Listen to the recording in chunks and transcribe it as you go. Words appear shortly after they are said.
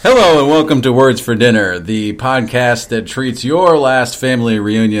welcome to Words for Dinner, the podcast that treats your last family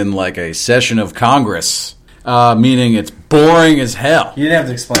reunion like a session of Congress, meaning it's boring as hell. You didn't have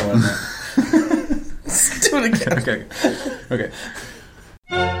to explain what I meant. Let's do it again. Okay.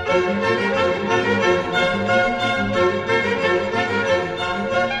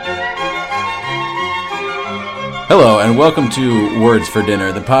 Hello, and welcome to Words for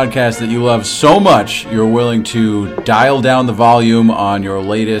Dinner, the podcast that you love so much you're willing to dial down the volume on your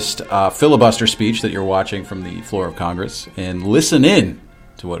latest filibuster speech that you're watching from the floor of Congress and listen in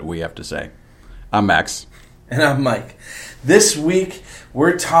to what we have to say. I'm Max. And I'm Mike. This week,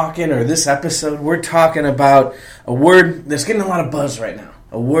 this episode, we're talking about a word that's getting a lot of buzz right now.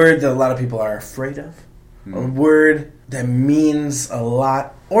 A word that a lot of people are afraid of. A word that means a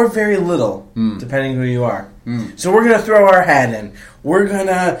lot or very little, depending who you are. So we're going to throw our hat in. We're going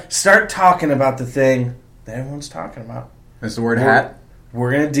to start talking about the thing that everyone's talking about. That's the word hat?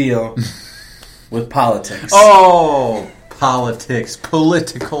 We're going to deal with politics. Oh, politics.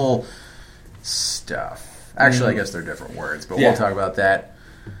 Political stuff. Actually, I guess they're different words, but we'll talk about that.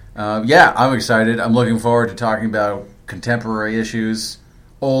 I'm excited. I'm looking forward to talking about contemporary issues,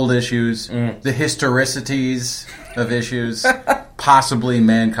 old issues, the historicities of issues, possibly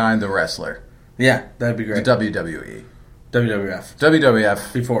Mankind the Wrestler. Yeah, that'd be great. The WWE.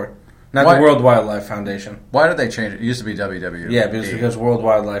 WWF. Before. Not the World Wildlife Foundation. Why did they change it? It used to be WWE. Yeah, because World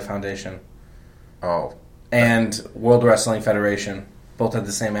Wildlife Foundation. Oh. And World Wrestling Federation both had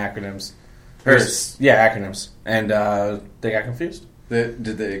the same acronyms. Acronyms. And they got confused.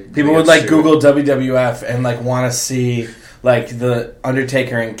 People would Google WWF and want to see the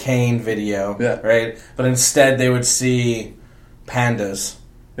Undertaker and Kane video, right? But instead they would see pandas.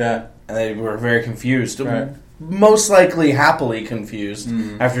 Yeah. And they were very confused. Right. Most likely happily confused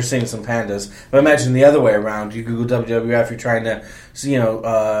after seeing some pandas. But imagine the other way around. You Google WWF, you're trying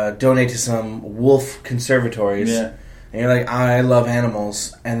to donate to some wolf conservatories. Yeah. And you're like, I love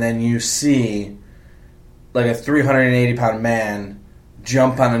animals. And then you see a 380-pound man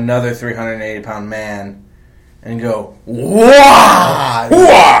jump on another 380-pound man and go, wah!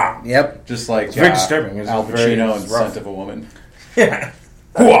 Wah! Yep. Just like it's very disturbing. It's Al Pacino in Scent of a Woman. Yeah.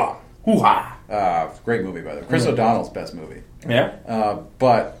 Hoo-ah! Hoo-ha! Great movie, by the way. Chris O'Donnell's best movie. Yeah.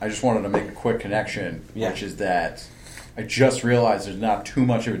 But I just wanted to make a quick connection, which is that I just realized there's not too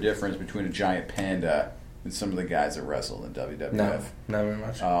much of a difference between a giant panda and some of the guys that wrestle in WWF. No, not very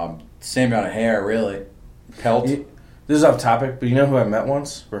much. Same amount of hair, really. Pelt. This is off topic, but you know who I met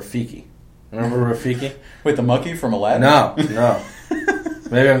once? Rafiki. Remember Rafiki? Wait, the monkey from Aladdin? No.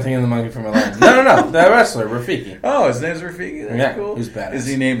 Maybe I'm thinking of the monkey from Aladdin. No. The wrestler, Rafiki. Oh, his name's Rafiki? That's cool. He's badass. Is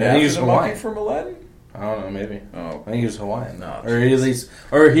he named after the monkey from Aladdin? I don't know, maybe. Oh. I think he was Hawaiian. No. Or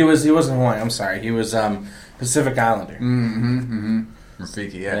he wasn't Hawaiian, I'm sorry. He was Pacific Islander.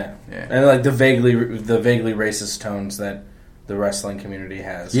 Rafiki, yeah. And the vaguely racist tones that the wrestling community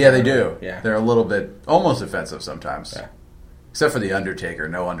has. Yeah, they do. Yeah. They're a little bit almost offensive sometimes. Yeah. Except for The Undertaker.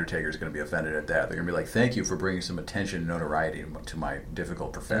 No Undertaker's going to be offended at that. They're going to be like, thank you for bringing some attention and notoriety to my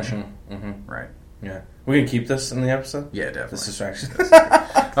difficult profession. Right. Yeah. We can keep this in the episode? Yeah, definitely. This distraction.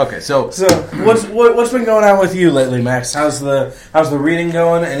 Okay, so what's been going on with you lately, Max? How's the reading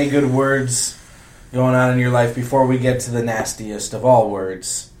going? Any good words going on in your life before we get to the nastiest of all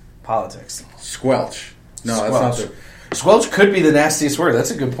words, politics? Squelch. No, Squelch. that's not the... Squelch could be the nastiest word.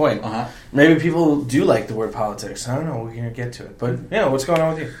 That's a good point. Uh-huh. Maybe people do like the word politics. I don't know. We're going to get to it. But, what's going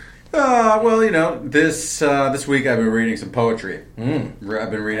on with you? This week I've been reading some poetry. I've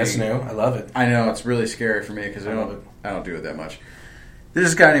been reading... That's new. I love it. I know. It's really scary for me because I don't do it that much. There's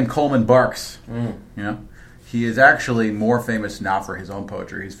this guy named Coleman Barks. He is actually more famous not for his own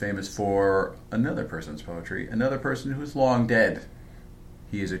poetry. He's famous for another person's poetry. Another person who is long dead.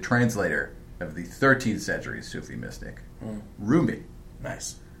 He is a translator of the 13th century Sufi mystic, Rumi.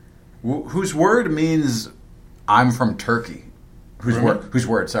 Nice. Whose word means I'm from Turkey. Whose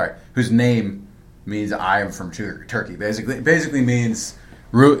name means I am from Turkey. Basically means,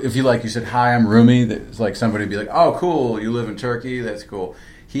 if you said, hi, I'm Rumi, that's like somebody would be like, oh, cool, you live in Turkey, that's cool.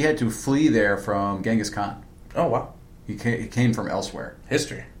 He had to flee there from Genghis Khan. Oh, wow. He came from elsewhere.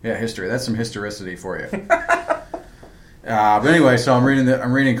 History. Yeah, history. That's some historicity for you. But anyway, so I'm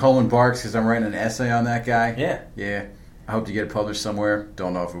reading Coleman Barks because I'm writing an essay on that guy. Yeah. I hope to get it published somewhere.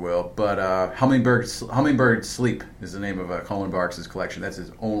 Don't know if it will. But Hummingbird Sleep is the name of Coleman Barks' collection. That's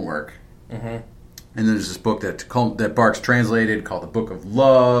his own work. Mm-hmm. And then there's this book that Barks translated called The Book of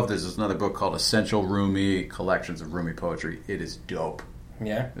Love. There's another book called Essential Rumi, Collections of Rumi Poetry. It is dope.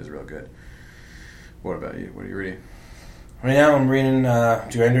 Yeah. It is real good. What about you? What are you reading? Right now I'm reading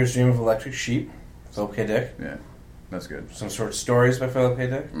Do Enders Dream of Electric Sheep? Philip K. Dick. Yeah. That's good. Some short stories by Philip K.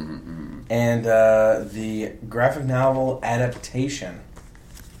 Dick. and the graphic novel adaptation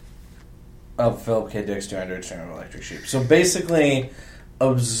of Philip K. Dick's 200 Stream of Electric Sheep. So basically,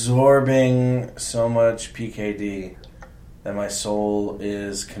 absorbing so much PKD that my soul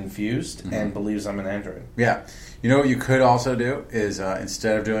is confused and believes I'm an android. Yeah. You know what you could also do is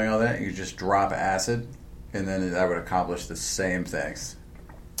instead of doing all that, you just drop acid, and then that would accomplish the same things.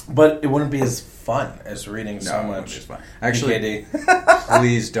 But it wouldn't be as fun as reading so much fun. Actually, PKD.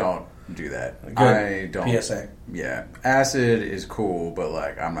 Please don't do that. Good. I don't. PSA. Yeah. Acid is cool, but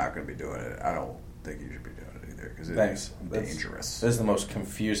like I'm not going to be doing it. I don't think you should be doing it either because it's dangerous. This is the most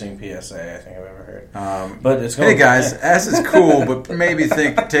confusing PSA I think I've ever heard. But it's hey guys, acid's cool, but maybe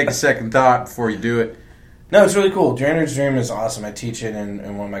take a second thought before you do it. No, it's really cool. Janitor's Dream is awesome. I teach it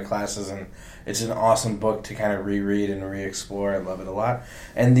in one of my classes, and it's an awesome book to kind of reread and re-explore. I love it a lot.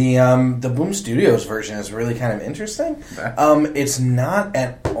 And the Boom Studios version is really kind of interesting. Okay. It's not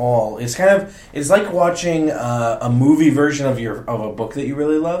at all. It's like watching a movie version of a book that you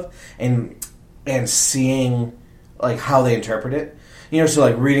really love, and seeing like how they interpret it. You know, so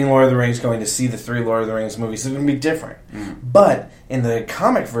like reading Lord of the Rings, going to see the 3 Lord of the Rings movies, it's going to be different. But in the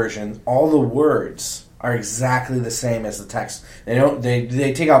comic version, all the words are exactly the same as the text.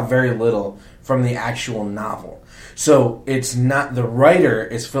 They take out very little from the actual novel. So it's not, the writer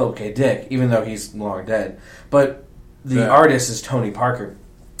is Philip K. Dick, even though he's long dead, but the artist is Tony Parker.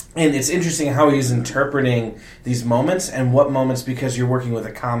 And it's interesting how he's interpreting these moments and what moments, because you're working with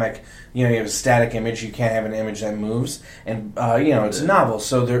a comic, you have a static image, you can't have an image that moves, and it's a novel,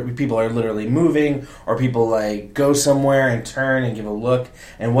 so people are literally moving, or people like go somewhere and turn and give a look,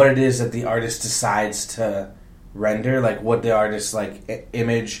 and what it is that the artist decides to render, like what the artist's like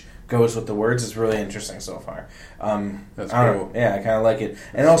image goes with the words, is really interesting so far. That's cool. Yeah, I kind of like it,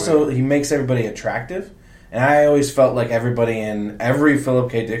 and also he makes everybody attractive. And I always felt like everybody in every Philip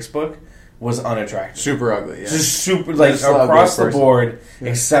K. Dick's book was unattractive. Super ugly, yeah. Just super, like, across the board,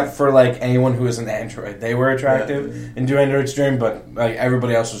 except for, like, anyone who was an android. They were attractive in Do Android's Dream, but, like,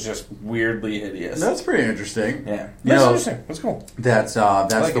 everybody else was just weirdly hideous. That's pretty interesting. Yeah. That's interesting. That's cool. That's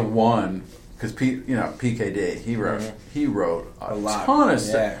like the one, because, PKD, he wrote a ton of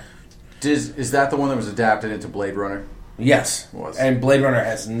stuff. Is that the one that was adapted into Blade Runner? Yes, and Blade Runner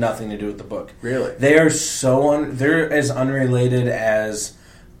has nothing to do with the book. Really, they are they're as unrelated as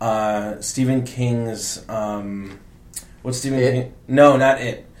Stephen King's. What's Stephen King? No, not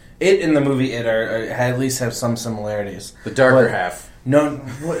It. It and the movie It at least have some similarities. The darker half. No,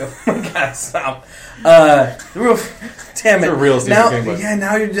 oh my God, stop. Damn it! The real Stephen King book. Yeah,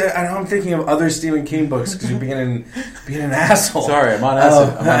 now I'm thinking of other Stephen King books because you're being an asshole. Sorry, I'm on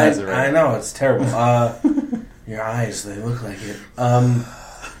acid. I know, it's terrible. Your eyes, they look like it.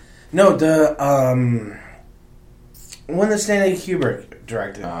 No, the one that Stanley Kubrick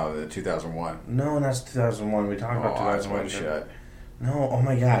directed. Oh, the 2001. No, that's 2001. We talked about 2001. Shut. No, oh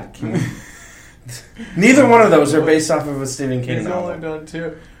my God. Neither one of those are based off of a Stephen King novel. He's only done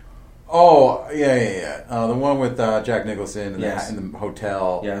 2. Oh, yeah. The one with Jack Nicholson in the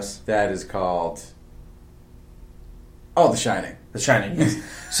hotel. Yes. That is called... Oh, The Shining. The Shining, yes.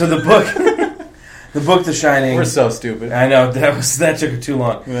 So the book... The book The Shining... We're so stupid. I know, that took too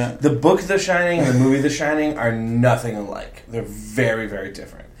long. Yeah. The book The Shining and the movie The Shining are nothing alike. They're very, very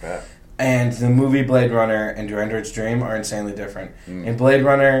different. Yeah. And the movie Blade Runner and Do Android's Dream are insanely different. In Blade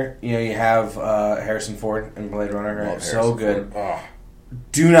Runner, you have Harrison Ford in Blade Runner. So good. Oh.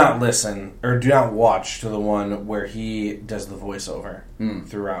 Do not listen, or do not watch to the one where he does the voiceover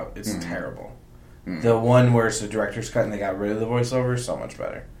throughout. It's terrible. The one where it's the director's cut and they got rid of the voiceover, so much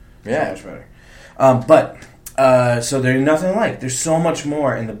better. Yeah. So much better. So they're nothing alike. There's so much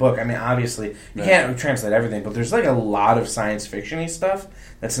more in the book. I mean, obviously, you can't translate everything, but there's like a lot of science fiction-y stuff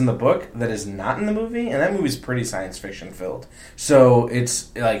that's in the book that is not in the movie, and that movie's pretty science fiction filled. So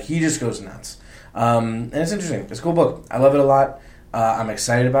it's like, he just goes nuts. And it's interesting. It's a cool book. I love it a lot. I'm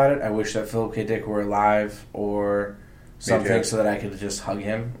excited about it. I wish that Philip K. Dick were alive or something so that I could just hug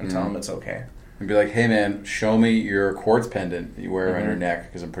him and tell him it's okay. And be like, hey man, show me your quartz pendant that you wear around your neck,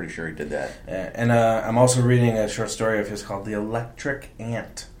 because I'm pretty sure he did that. And I'm also reading a short story of his called The Electric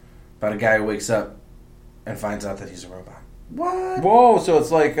Ant, about a guy who wakes up and finds out that he's a robot. What? Whoa, so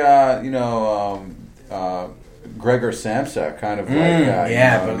it's like, Gregor Samsa kind of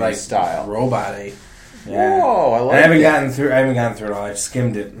like, but like style. Robot-y. Yeah. Whoa, I like it. I haven't gotten through it all. I've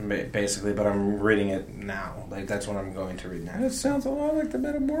skimmed it basically, but I'm reading it now. Like, that's what I'm going to read now. It sounds a lot like the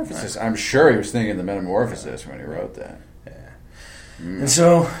Metamorphosis. Right. I'm sure he was thinking the Metamorphosis when he wrote that. And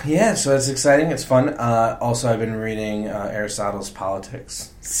so, so it's exciting. It's fun. Also, I've been reading Aristotle's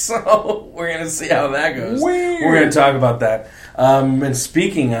Politics. So, we're going to see how that goes. Weird. We're going to talk about that. And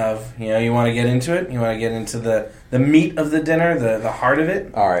speaking of, you want to get into it? You want to get into the meat of the dinner, the heart of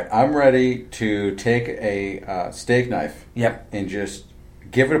it? All right. I'm ready to take a steak knife. Yep. And just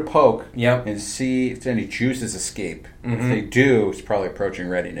give it a poke. Yep. And see if any juices escape. Mm-hmm. If they do, it's probably approaching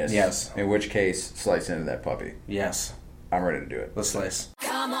readiness. Yes. In which case, slice into that puppy. Yes. I'm ready to do it. Let's slice.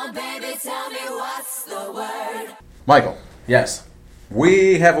 Come on, baby, tell me what's the word. Michael. Yes.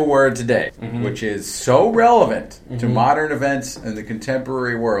 We have a word today, which is so relevant to modern events in the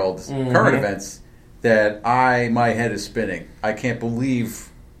contemporary world, current events, that my head is spinning. I can't believe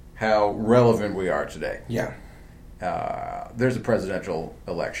how relevant we are today. Yeah. There's a presidential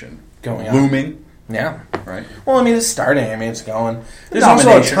election going on. Looming. Yeah. Right. Well, I mean, it's starting. I mean, it's going. There's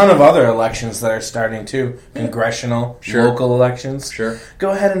also a ton of other elections that are starting, too. Congressional, local elections. Sure.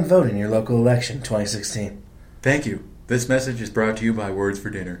 Go ahead and vote in your local election 2016. Thank you. This message is brought to you by Words for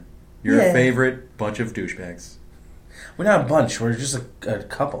Dinner. Your favorite bunch of douchebags. We're not a bunch. We're just a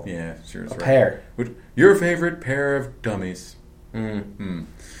couple. Yeah, sure. A pair. Your favorite pair of dummies.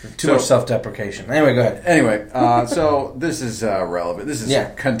 Too much self-deprecation. Anyway, go ahead. Anyway, so this is relevant. This is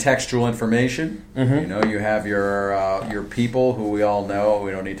contextual information. Mm-hmm. You have your people who we all know,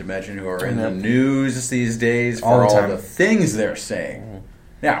 we don't need to mention, who are in the news these days for all the things they're saying. Mm-hmm.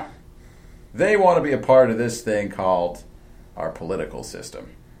 Now, they want to be a part of this thing called our political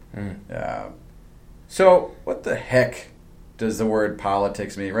system. So what the heck does the word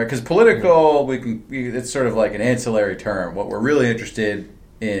politics mean, right? Because political, it's sort of like an ancillary term. What we're really interested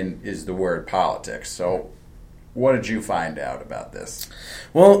in is the word politics. So what did you find out about this?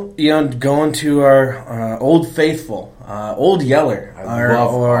 Well, going to our Old Faithful, Old Yeller. I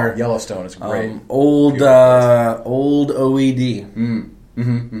love Yellowstone. It's great. Old OED.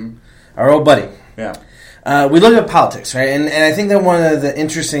 Our old buddy. Yeah. We look at politics, right? And I think that one of the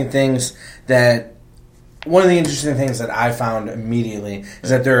interesting things that I found immediately is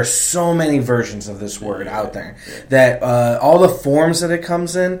that there are so many versions of this word out there that all the forms that it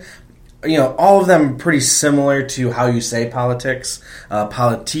comes in, all of them pretty similar to how you say politics,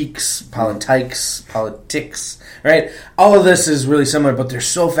 politiques, right? All of this is really similar, but they're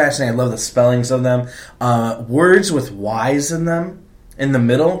so fascinating. I love the spellings of them. Words with Y's in them. In the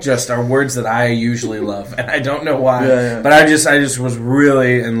middle, just are words that I usually love, and I don't know why, but I just was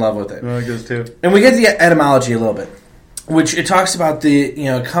really in love with it. Well, I guess too. And we get the etymology a little bit, which it talks about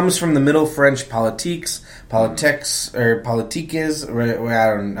it comes from the Middle French politiques, or politiques.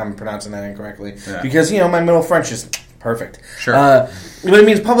 I'm pronouncing that incorrectly because my Middle French is perfect. Sure. But it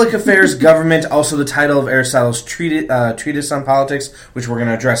means public affairs, government, also the title of Aristotle's treatise on politics, which we're going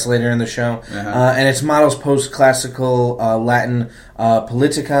to address later in the show. And its models post-classical Latin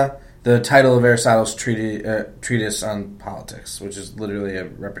Politica, the title of Aristotle's treatise on politics, which is literally a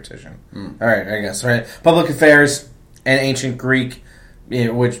repetition. All right, I guess. Right. Public affairs and ancient Greek,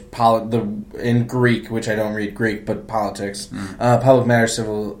 in Greek, which I don't read Greek, but politics, public matters,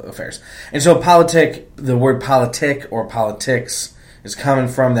 civil affairs. And so the word politic or politics is coming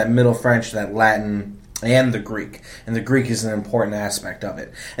from that Middle French, that Latin, and the Greek. And the Greek is an important aspect of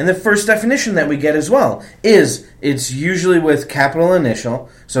it. And the first definition that we get as well is it's usually with capital initial,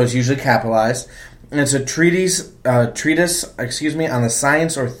 so it's usually capitalized, and it's a treatise, on the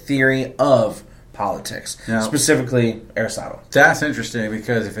science or theory of politics, specifically Aristotle. That's interesting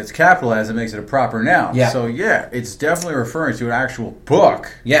because if it's capitalized, it makes it a proper noun. Yeah. So it's definitely referring to an actual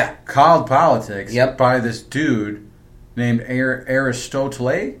book. Yeah. Called Politics. Yep. By this dude named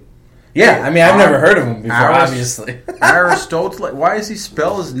Aristotle. Yeah, I mean I've never heard of him before. Obviously, Aristotle. Why does he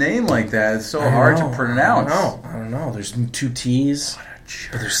spell his name like that? It's so hard to pronounce. I don't know. There's 2 T's. What a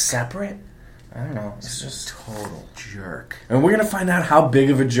jerk. But they're separate. I don't know. It's just total jerk. And we're going to find out how big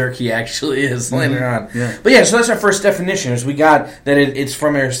of a jerk he actually is later on. Yeah. But so that's our first definition, is we got that it's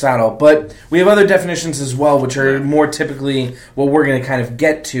from Aristotle. But we have other definitions as well, which are more typically what we're going to kind of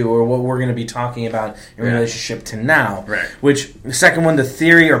get to, or what we're going to be talking about in relationship to now. Right. Which, the second one, the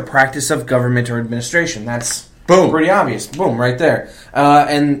theory or practice of government or administration. That's pretty obvious. Boom, right there.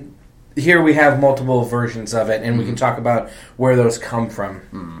 And here we have multiple versions of it, and we can talk about where those come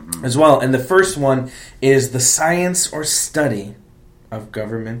from as well. And the first one is the science or study of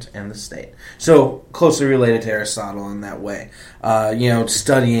government and the state. So closely related to Aristotle in that way.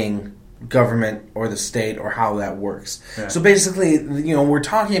 Studying government or the state or how that works. Yeah. So basically, we're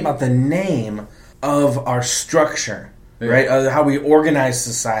talking about the name of our structure right? How we organize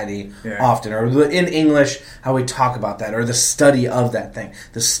society often, or in English, how we talk about that, or the study of that thing,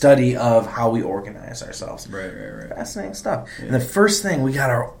 the study of how we organize ourselves. Right. Fascinating stuff. Yeah. And the first thing, we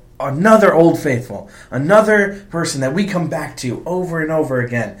got another Old Faithful, another person that we come back to over and over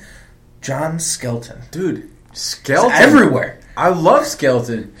again, John Skelton. Dude, Skelton. He's everywhere. I love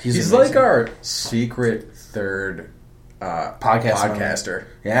Skelton. He's like our secret third podcaster.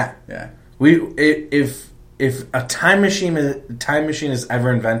 Yeah. If a time machine is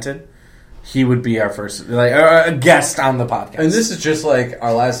ever invented, he would be our first, a guest on the podcast. And this is just like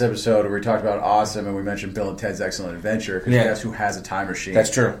our last episode where we talked about Awesome and we mentioned Bill and Ted's Excellent Adventure. Because guess who has a time machine? That's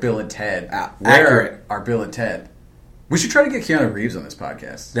true. Bill and Ted. Accurate. Are Bill and Ted? We should try to get Keanu Reeves on this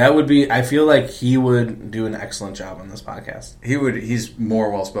podcast. That would be. I feel like he would do an excellent job on this podcast. He would. He's more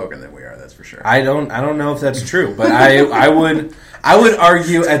well spoken than we are. That's for sure. I don't know if that's true, but I would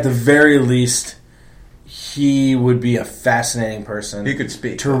argue at the very least he would be a fascinating person. He could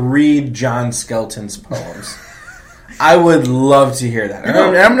speak to read John Skelton's poems. I would love to hear that.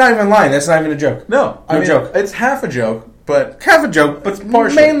 I'm not even lying. That's not even a joke. No, I mean, joke. It's half a joke, but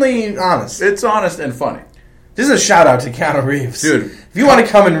partially. Mainly honest. It's honest and funny. This is a shout out to Keanu Reeves, dude. If you want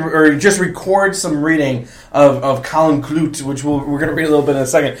to come or just record some reading of Colin Clute, which we're going to read a little bit in a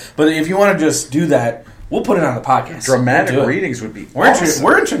second, but if you want to just do that, we'll put it on the podcast. Dramatic readings would be awesome.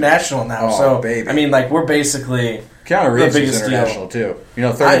 We're international now, so baby. I mean, we're basically Keanu Reeves is international too.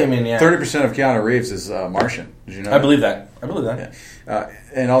 30% of Keanu Reeves is Martian. Did you know? I believe that. Yeah.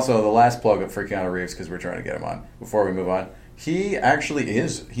 And also the last plug for Keanu Reeves, because we're trying to get him on before we move on. He actually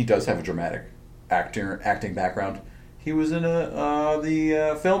is. He does have a dramatic acting background. He was in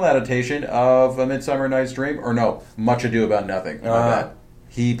the film adaptation of A Midsummer Night's Dream, or no, Much Ado About Nothing. That.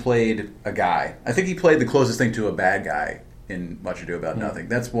 He played a guy. I think he played the closest thing to a bad guy in Much Ado About Nothing.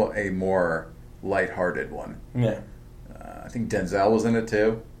 That's a more lighthearted one. Yeah. I think Denzel was in it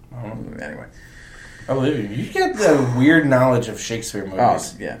too. Anyway, I believe you. You get the weird knowledge of Shakespeare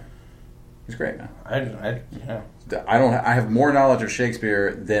movies. Oh yeah, he's great now. I have more knowledge of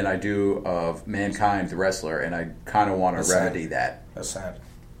Shakespeare than I do of Mankind, the wrestler, and I kind of want to remedy that. That's sad.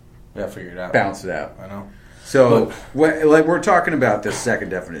 We got to figure it out. Bounce it out. I know. So, we're talking about this second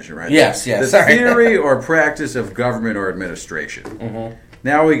definition, right? Yes. The theory or practice of government or administration. Mm-hmm.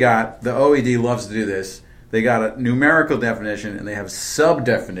 Now we got, the OED loves to do this. They got a numerical definition, and they have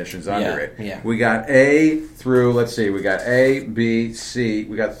sub-definitions under it. Yeah. We got A through, let's see, we got A, B, C.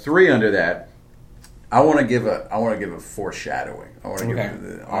 We got 3 under that. I want to give a foreshadowing. I want to give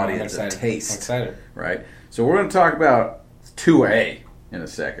the audience a taste. I'm excited. Right? So we're going to talk about 2A in a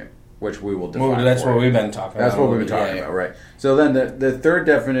second, which we will define. That's what we've been talking about. That's what we've been talking about, right. So then the third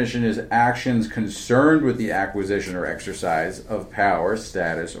definition is actions concerned with the acquisition or exercise of power,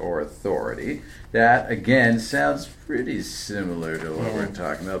 status, or authority. That, again, sounds pretty similar to what we're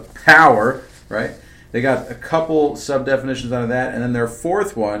talking about. Power, right? They got a couple sub-definitions out of that, and then their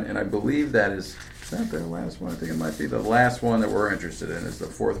fourth one, and I believe that is that their last one? I think it might be the last one that we're interested in is the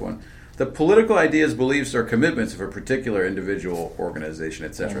fourth one. The political ideas, beliefs, or commitments of a particular individual, organization,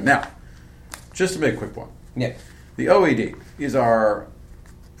 etc. Now, just to make a quick point. Yeah. The OED is our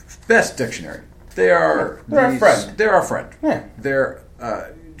best dictionary. They are our friend. They're our friend. Yeah. They're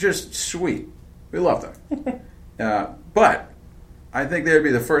just sweet. We love them. But I think they'd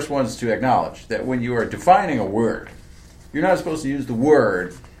be the first ones to acknowledge that when you are defining a word, you're not supposed to use the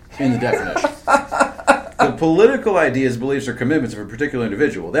word in the definition. The political ideas, beliefs, or commitments of a particular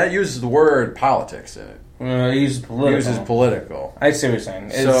individual, that uses the word politics in it. It uses political. I see what you're saying.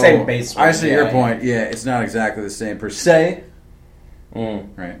 It's the same base. I see your point. Yeah, it's not exactly the same per se.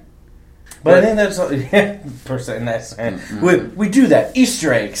 Right. But I think that's per se. Nice. We do that.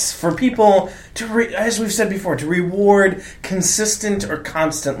 Easter eggs for people to, as we've said before, to reward consistent or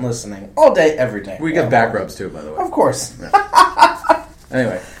constant listening all day, every day. We get back rubs too, by the way. Of course.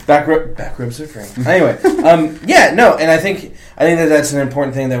 Anyway, back ribs are free. Anyway, and I think that's an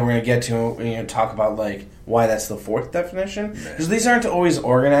important thing that we're going to get to. Talk about why that's the fourth definition, because these aren't always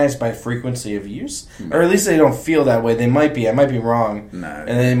organized by frequency of use, or at least they don't feel that way. They might be. I might be wrong, and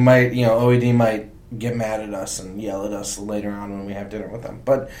they might. OED might get mad at us and yell at us later on when we have dinner with them,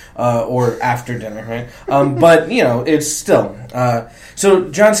 but or after dinner, right? But it's still. So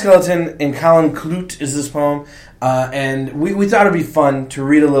John Skelton and Colin Clute is this poem. And we thought it'd be fun to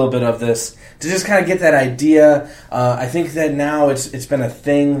read a little bit of this to just kind of get that idea. I think that now it's been a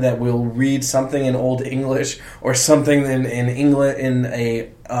thing that we'll read something in Old English or something in English in a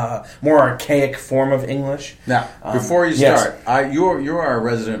more archaic form of English. Now, before you start, you are a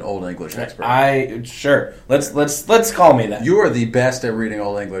resident Old English expert. Sure. Let's call me that. You are the best at reading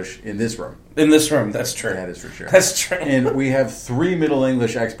Old English in this room. In this room, that's true. That is for sure. That's true. And we have 3 Middle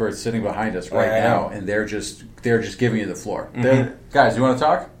English experts sitting behind us right now, and they're just giving you the floor. Mm-hmm. Guys, you want to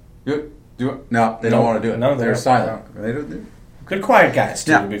talk? No, they don't want to do it. No, they're silent. No. They don't. Good, quiet guys,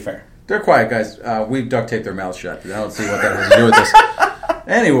 too. To be fair, they're quiet guys. We duct tape their mouths shut. I don't see what that has to do with this.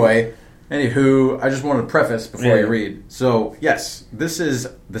 Anywho, I just wanted to preface before you read. So, yes, this is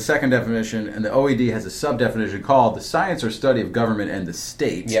the second definition, and the OED has a sub-definition called the science or study of government and the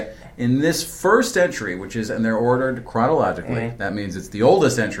state. Yep. In this first entry, and they're ordered chronologically, that means it's the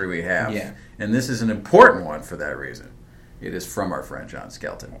oldest entry we have. Yeah. And this is an important one for that reason. It is from our friend John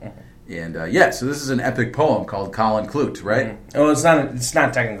Skelton. And, so this is an epic poem called Colin Clute, right? Mm-hmm. Oh, it's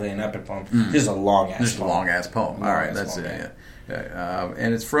not technically an epic poem. It's a long-ass poem. Just a long-ass poem. All right, that's it, yeah.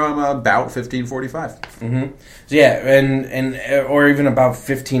 And it's from about 1545. Mm-hmm. So and or even about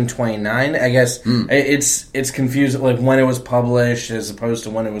 1529. I guess it's confusing, like when it was published as opposed to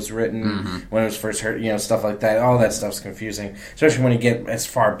when it was written, when it was first heard, stuff like that. All that stuff's confusing, especially when you get as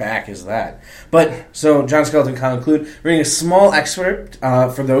far back as that. But so John Skelton, Colin Clute, reading a small excerpt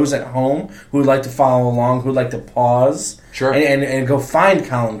for those at home who would like to follow along, who would like to pause. Sure. And go find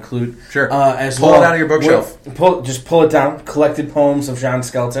Colin Clute. Sure. Pull it out of your bookshelf. Pull it down. Collected poems of John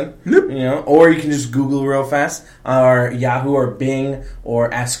Skelton. Or you can just Google real fast, or Yahoo, or Bing,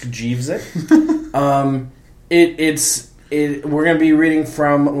 or Ask Jeeves it. We're going to be reading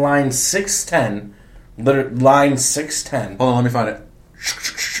from line 610. Line 610. Hold on, let me find it.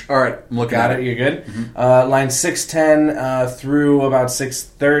 All right, I'm looking at it. You're good. Line 610 through about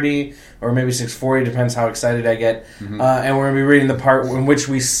 630, or maybe 640, depends how excited I get. And we're going to be reading the part in which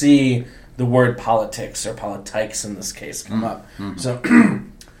we see the word politics, or politics in this case, come up. So,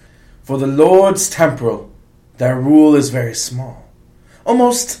 for the Lords temporal, their rule is very small,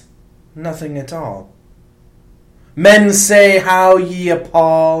 almost nothing at all. Men say how ye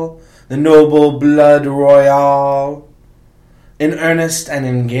appall the noble blood royal. In earnest and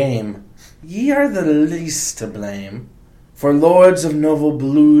in game, ye are the least to blame. For lords of noble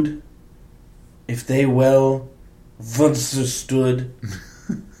blood, if they well understood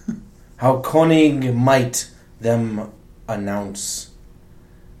how Konig might them announce,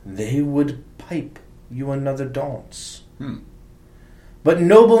 they would pipe you another dance. But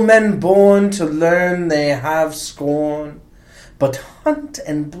noblemen born to learn they have scorn, but hunt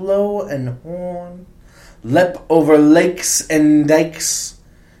and blow and horn, leap over lakes and dikes,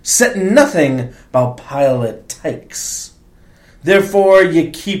 set nothing about pilot tykes. Therefore ye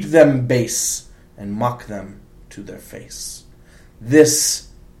keep them base, and mock them to their face. This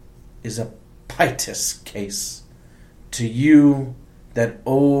is a piteous case. To you that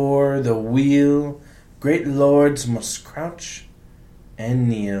o'er the wheel great lords must crouch and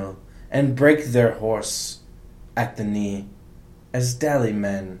kneel, and break their horse at the knee, as dally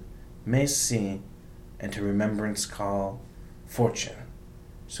men may see, and to remembrance call fortune,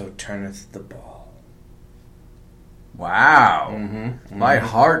 so turneth the ball. Wow. My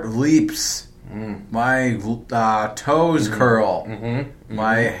heart leaps. My toes curl.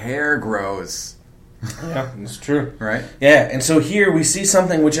 My hair grows. Yeah, it's true. Right? Yeah, and so here we see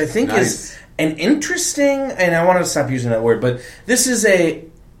something which I think is an interesting, and I want to stop using that word, but this is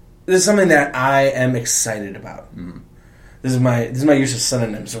something that I am excited about. This is my use of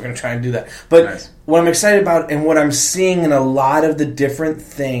synonyms, so we're going to try and do that. But what I'm excited about, and what I'm seeing in a lot of the different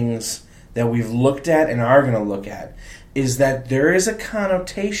things that we've looked at and are going to look at, is that there is a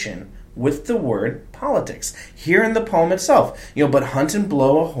connotation with the word politics here in the poem itself. But hunt and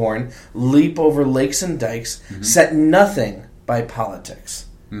blow a horn, leap over lakes and dikes, set nothing by politics.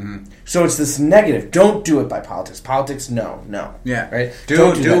 So it's this negative. Don't do it by politics. Politics, no. Yeah. Right?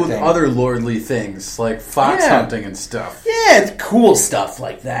 Do other lordly things, like fox hunting and stuff. Yeah, it's cool stuff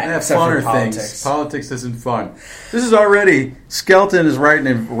like that. Yeah, funner things. Politics isn't fun. This is already, Skelton is writing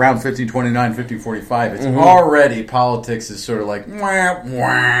in around 1529, 1545. It's already, politics is sort of like, not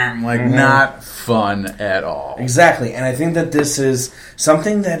fun at all. Exactly. And I think that this is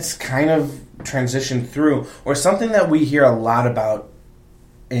something that's kind of transitioned through, or something that we hear a lot about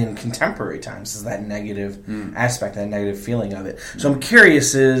in contemporary times, is that negative aspect, that negative feeling of it. So I'm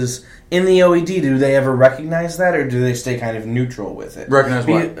curious, is in the OED, do they ever recognize that, or do they stay kind of neutral with it? Recognize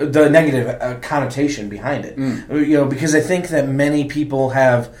what? The negative connotation behind it. Because I think that many people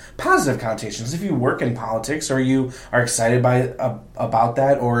have positive connotations. If you work in politics, or you are excited about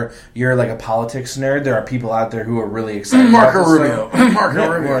that, or you're like a politics nerd, there are people out there who are really excited about this stuff.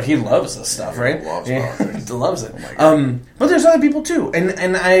 Marco Rubio. He loves this stuff, right? He loves it. But there's other people too.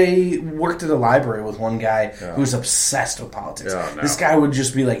 And I worked at a library with one guy who was obsessed with politics. This guy would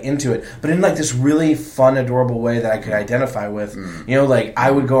just be like into it, but in like this really fun, adorable way that I could identify with. Like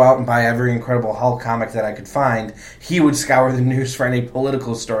I would go out and buy every Incredible Hulk comic that I could find. He would scour the news for any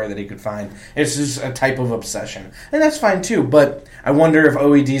political story that he could find. It's just a type of obsession. And that's fine too, but I wonder if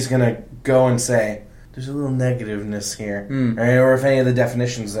OED is going to go and say, there's a little negativeness here. Right? Or if any of the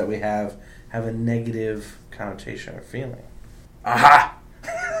definitions that we have a negative connotation or feeling. Aha!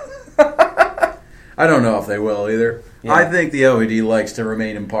 I don't know if they will either. Yeah. I think the OED likes to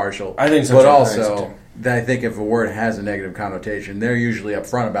remain impartial. I think so but too. Also, I think if a word has a negative connotation, they're usually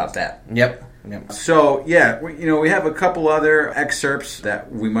upfront about that. Yep. So, yeah, we have a couple other excerpts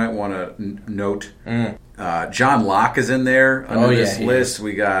that we might want to note. John Locke is in there under this list.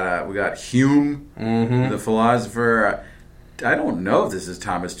 We got Hume, the philosopher. I don't know if this is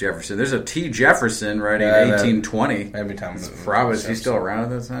Thomas Jefferson. There's a T. Jefferson writing in 1820. That'd be Thomas. Probably is he still around at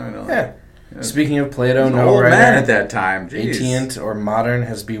that time? I don't know. Speaking of Plato, no old writer man at that time. Jeez. Ancient or modern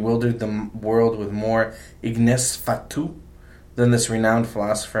has bewildered the world with more ignes fatu than this renowned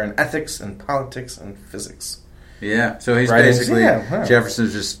philosopher in ethics and politics and physics. Yeah, so he's basically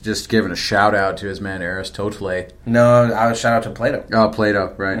Jefferson's just giving a shout out to his man Aristotle. No, I would shout out to Plato. Oh,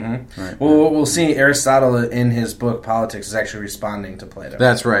 Plato, right? Right. Well, we'll see. Aristotle in his book Politics is actually responding to Plato.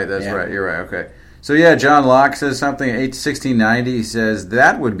 That's right. Right. You're right. Okay. So yeah, John Locke says something in 1690. He says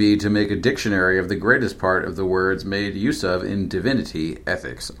that would be to make a dictionary of the greatest part of the words made use of in divinity,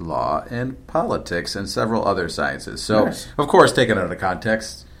 ethics, law, and politics, and several other sciences. So, of course, taken out of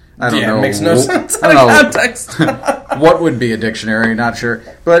context. I don't know. It makes no sense out of context. What would be a dictionary? Not sure.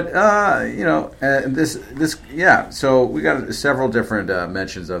 But, so we got several different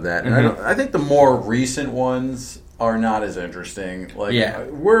mentions of that. And I think the more recent ones are not as interesting.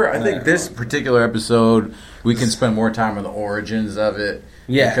 I think this particular episode, we can spend more time on the origins of it.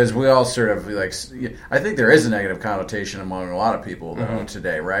 Yeah. Because we all sort of, I think there is a negative connotation among a lot of people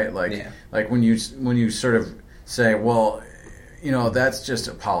today, right? Like when you sort of say, well, that's just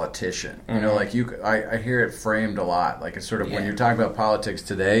a politician. I hear it framed a lot. Like it's sort of when you're talking about politics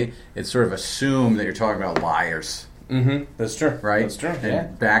today, it's sort of assumed that you're talking about liars. That's true. Right? That's true.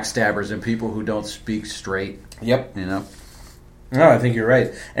 And backstabbers and people who don't speak straight. Yep. No, I think you're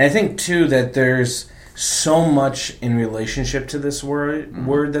right. And I think, too, that there's so much in relationship to this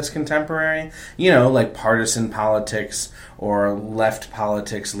word that's contemporary. Like partisan politics or left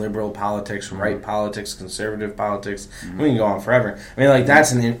politics, liberal politics, right politics, conservative politics. We can go on forever.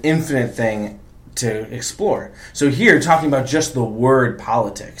 That's an infinite thing to explore. So here, talking about just the word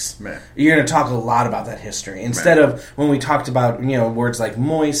politics, you're going to talk a lot about that history. Instead of when we talked about, words like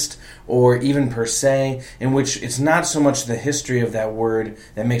moist or even per se, in which it's not so much the history of that word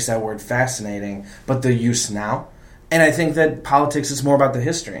that makes that word fascinating, but the use now. And I think that politics is more about the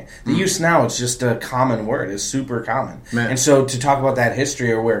history. The use now, it's just a common word. It's super common. And so to talk about that history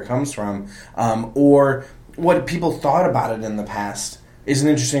or where it comes from, or what people thought about it in the past, is an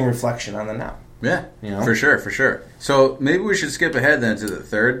interesting reflection on the now. Yeah, for sure. So maybe we should skip ahead then to the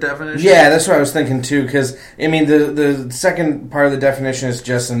third definition? Yeah, that's what I was thinking too, because, the second part of the definition is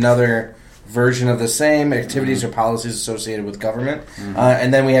just another version of the same, activities or policies associated with government.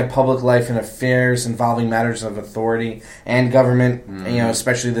 And then we have public life and affairs involving matters of authority and government,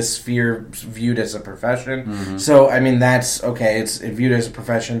 especially the sphere viewed as a profession. So, that's, okay, it's viewed as a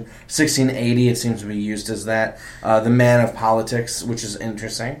profession. 1680, it seems to be used as that. The man of politics, which is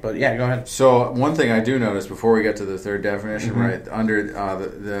interesting. But, yeah, go ahead. So, one thing I do notice before we get to the third definition, right, under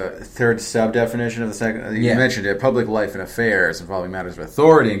the third sub-definition of the second, you mentioned it, public life and affairs involving matters of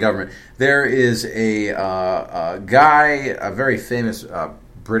authority and government. There is a guy, a very famous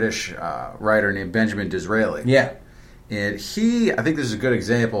British writer named Benjamin Disraeli. Yeah. And I think this is a good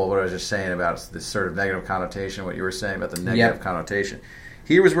example of what I was just saying about this sort of negative connotation, what you were saying about the negative connotation.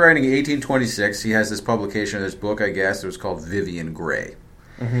 He was writing in 1826. He has this publication of this book, I guess. It was called Vivian Grey.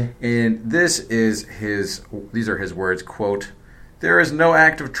 And these are his words, quote, "There is no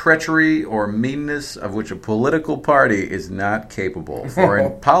act of treachery or meanness of which a political party is not capable. For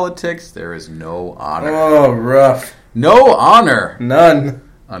in politics, there is no honor." Oh, rough. No honor. None.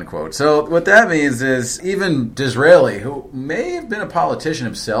 Unquote. So what that means is even Disraeli, who may have been a politician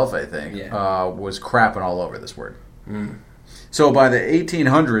himself, I think, was crapping all over this word. So by the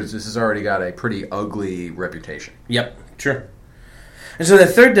 1800s, this has already got a pretty ugly reputation. Yep, sure. And so the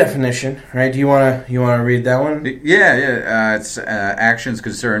third definition, right? Do you want to read that one? Yeah. It's actions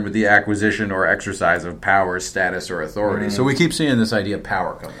concerned with the acquisition or exercise of power, status, or authority. So we keep seeing this idea of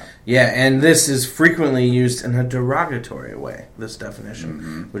power coming up. Yeah, and this is frequently used in a derogatory way, this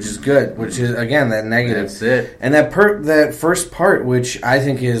definition, which is good, which is, again, that negative. That's it. And that first part, which I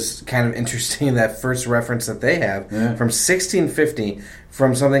think is kind of interesting, that first reference that they have, from 1650,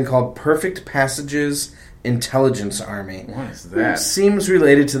 from something called Perfect Passages Intelligence Army. What is that? Seems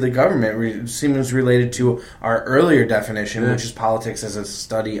related to the government. Seems related to our earlier definition, which is politics as a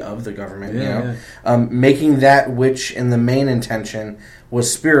study of the government. Making that which in the main intention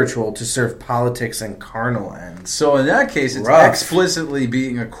was spiritual to serve politics and carnal ends. So in that case, it's explicitly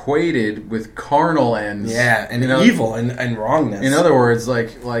being equated with carnal ends. Yeah, and evil and wrongness. In other words,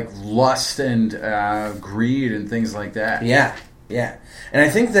 like lust and greed and things like that. Yeah. Yeah, and I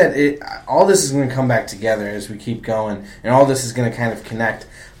think that all this is going to come back together as we keep going, and all this is going to kind of connect.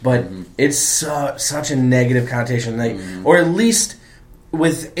 But it's such a negative connotation, or at least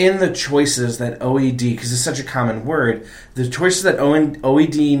within the choices that OED, because it's such a common word, the choices that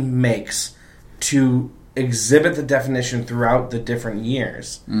OED makes to exhibit the definition throughout the different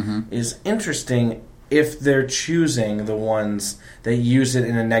years is interesting. If they're choosing the ones that use it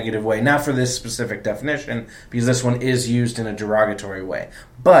in a negative way. Not for this specific definition, because this one is used in a derogatory way.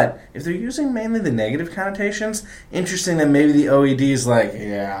 But if they're using mainly the negative connotations, interesting that maybe the OED is like,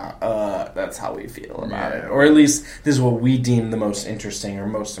 that's how we feel about it. Or at least this is what we deem the most interesting or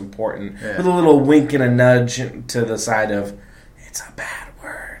most important. Yeah. With a little wink and a nudge to the side of, it's a bad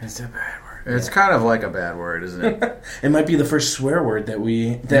word. It's a bad word. It's kind of like a bad word, isn't it? It might be the first swear word that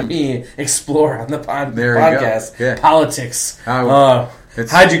we explore on the podcast. Yeah. Politics.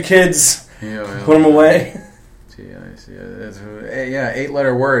 Hide your kids. Put them away. Yeah,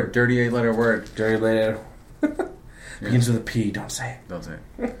 8-letter word. Dirty 8-letter word. Dirty 8-letter. Begins with a P. Don't say it. Don't say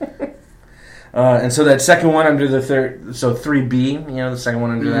it. And so that second one under the third, so 3B, the second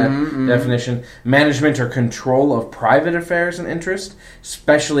one under that definition, management or control of private affairs and interest,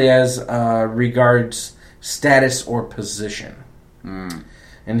 especially as regards status or position.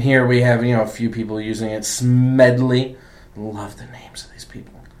 And here we have, a few people using it. Smedley. Love the names of these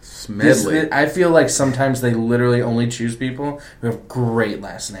people. Smedley. I feel like sometimes they literally only choose people who have great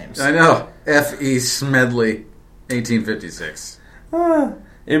last names. I know. F.E. Smedley, 1856.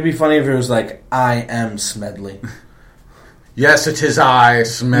 It'd be funny if it was like, I am Smedley. Yes, it is I,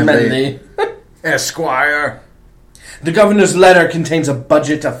 Smedley. Esquire. The governor's letter contains a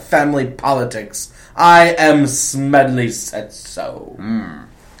budget of family politics. I am Smedley said so.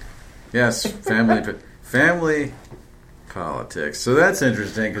 Yes, family politics. So that's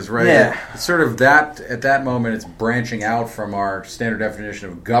interesting because it's sort of that at that moment it's branching out from our standard definition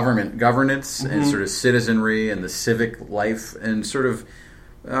of governance and sort of citizenry and the civic life and sort of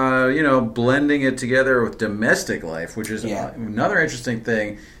blending it together with domestic life, which is another interesting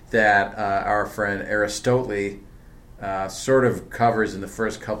thing that our friend Aristotle sort of covers in the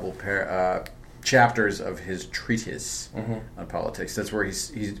first couple chapters of his treatise on politics. That's where he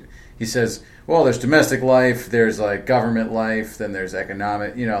says, well, there's domestic life, there's like government life, then there's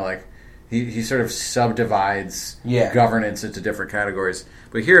economic, he sort of subdivides governance into different categories.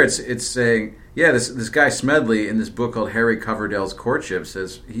 But here it's saying, this guy Smedley in this book called Harry Coverdale's Courtship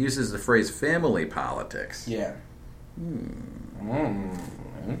says, he uses the phrase family politics. Yeah.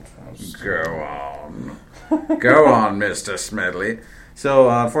 Go on, Mr. Smedley. So,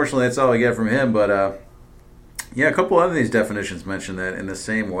 unfortunately, that's all we get from him, but a couple other of these definitions mention that in the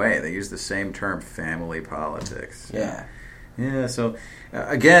same way. They use the same term, family politics. Yeah. Yeah, so,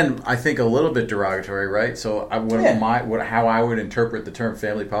 again, I think a little bit derogatory, right? So, how I would interpret the term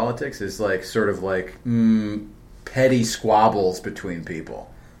family politics is like, sort of like, petty squabbles between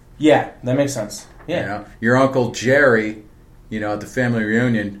people. Yeah, that makes sense. Yeah. Your Uncle Jerry, at the family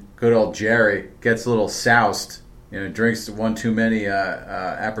reunion, good old Jerry, gets a little soused, drinks one too many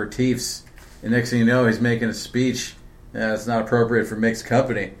aperitifs, and next thing you know, he's making a speech that's not appropriate for mixed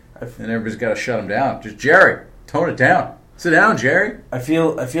company, and everybody's got to shut him down. Just, Jerry, tone it down. Sit down, Jerry. I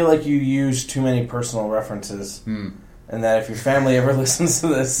feel like you use too many personal references, and that if your family ever listens to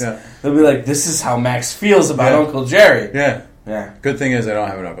this, they'll be like, this is how Max feels about Uncle Jerry. Yeah. Good thing is I don't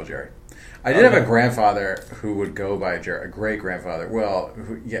have an Uncle Jerry. I did have a grandfather who would go by Jerry, a great-grandfather. Well,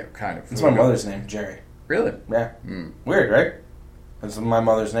 kind of. It's my mother's name, Jerry. Really? Yeah. Weird, right? That's my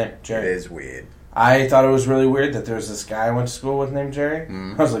mother's name, Jerry. It is weird. I thought it was really weird that there was this guy I went to school with named Jerry.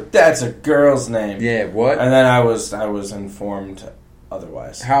 I was like, that's a girl's name. Yeah, what? And then I was informed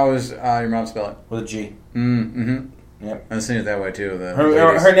otherwise. How is your mom spell it? With a G. Yep. I've seen it that way too.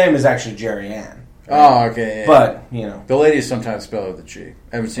 Her name is actually Jerry Ann. Oh, okay. Yeah. But, you know. The ladies sometimes spell it with a G.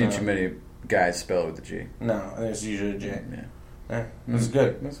 I haven't seen too many guys spell it with a G. No, I think it's usually a J. Yeah. That's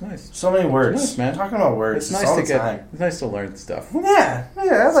good. That's nice. So many words. It's nice, man. Talking about words. It's nice all to the get. time. It's nice to learn stuff. Yeah,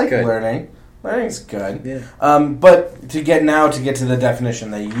 I like learning. Learning's good. Yeah. But to get to the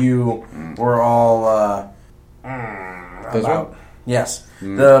definition that you were all about. Yes.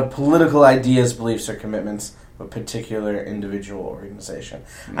 The political ideas, beliefs, or commitments of a particular individual organization.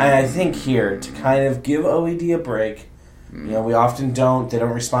 And I think here, to kind of give OED a break, you know, we often don't. They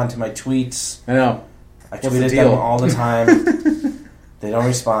don't respond to my tweets. I know. I tweet at them all the time. They don't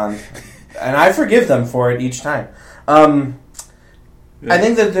respond. And I forgive them for it each time. I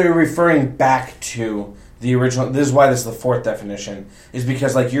think that they're referring back to the original. This is why this is the fourth definition, is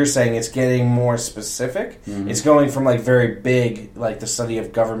because, like you're saying, it's getting more specific. It's going from, like, very big, like the study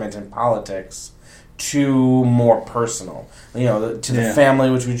of government and politics, to more personal. You know, to the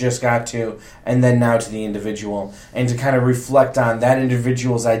family, which we just got to, and then now to the individual. And to kind of reflect on that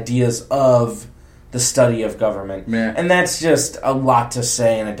individual's ideas of the study of government. Yeah. And that's just a lot to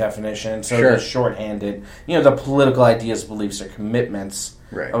say in a definition. So it's shorthanded. You know, the political ideas, beliefs, or commitments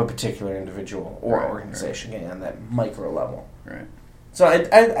of a particular individual or organization, getting on that micro level. Right. So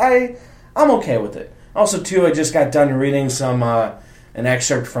I'm okay with it. Also, too, I just got done reading an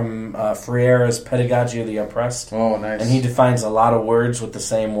excerpt from Freire's Pedagogy of the Oppressed. Oh, nice. And he defines a lot of words with the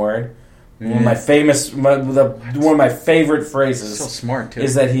same word. One of my favorite phrases. So smart too.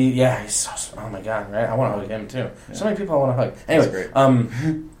 Is that he's so smart. Oh my god, right? I want to hug him too. Yeah. So many people I want to hug.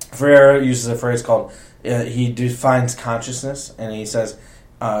 Anyway, Freire uses a phrase called he defines consciousness, and he says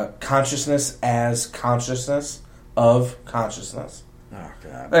consciousness as consciousness of consciousness. Oh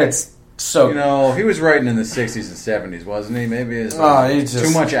god, it's so. You know, he was writing in the 60s and 70s, wasn't he? Maybe it's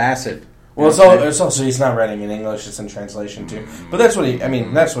too much acid. Well, it's also he's not writing in English; it's in translation too. But that's what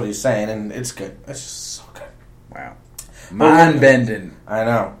that's what he's saying, and it's good. It's just so good. Wow, mind bending. I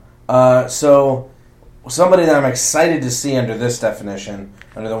know. So somebody that I'm excited to see under this definition,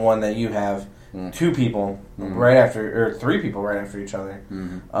 under the one that you have, two people right after, or three people right after each other.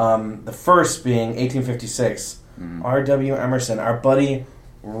 The first being 1856, R.W. Emerson, our buddy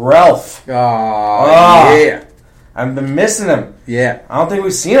Ralph. Oh yeah. I've been missing him. Yeah. I don't think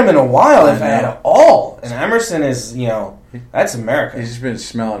we've seen him in a while, if at all. And Emerson is, you know, that's America. He's just been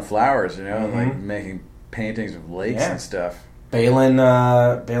smelling flowers, you know, and like making paintings of lakes and stuff. Bailing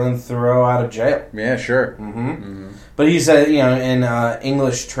Thoreau out of jail. Yeah, sure. But he said, you know, in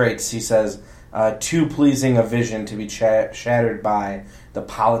English Traits, he says, too pleasing a vision to be shattered by the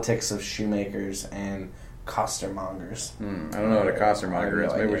politics of shoemakers and costermongers. I don't know what a costermonger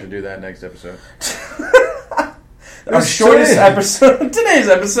is. Maybe we should do that next episode. Our shortest episode, today's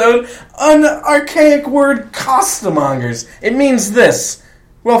episode, an archaic word, costermongers. It means this.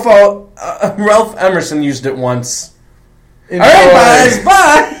 Ralph Emerson used it once. Enjoy. All right, guys,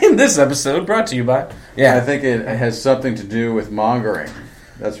 bye. This episode brought to you by. Yeah, I think it has something to do with mongering.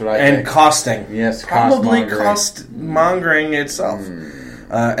 That's what I think. And costing. Yes, probably cost-mongering itself.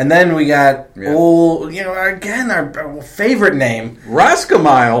 And then we got old, you know, again, our favorite name,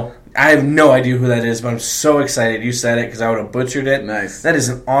 Roscommile. I have no idea who that is, but I'm so excited you said it because I would have butchered it. Nice. That is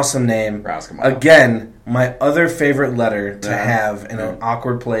an awesome name. Roscommile. Again, my other favorite letter to have in an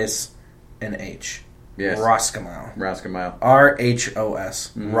awkward place, an H. Yes. Roscommile. Roscommile.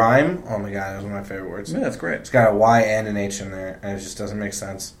 R-H-O-S. Rhyme. Oh my god, that was one of my favorite words. Yeah, that's great. It's got a Y and an H in there, and it just doesn't make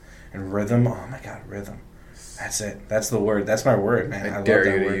sense. And rhythm. Oh my god, rhythm. That's it. That's the word. That's my word, man. I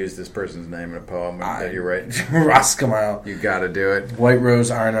dare you to use this person's name in a poem that you write. Roscommile. You got to do it. White Rose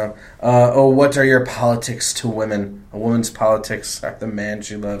Arno. What are your politics to women? A woman's politics are the man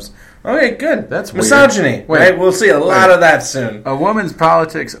she loves. Okay, good. That's misogyny. Right? We'll see a lot of that soon. A woman's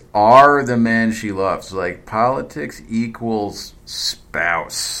politics are the man she loves. Like, politics equals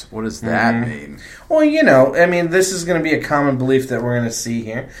spouse. What does that mean? Well, you know, I mean, this is going to be a common belief that we're going to see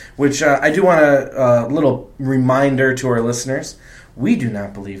here, which I do want a little reminder to our listeners. We do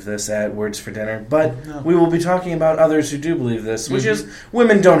not believe this at Words for Dinner, but we will be talking about others who do believe this, which is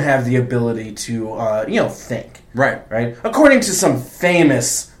women don't have the ability to, think. Right. Right? According to some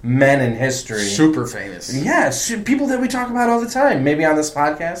famous men in history. Super famous. Yeah, people that we talk about all the time. Maybe on this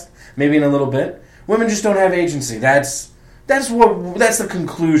podcast, maybe in a little bit. Women just don't have agency. That's the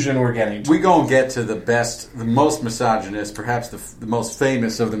conclusion we're getting to. We gonna get to the best, the most misogynist, perhaps the most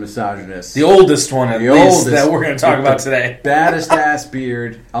famous of the misogynists. The oldest one, at least, that we're going to talk about today. Baddest ass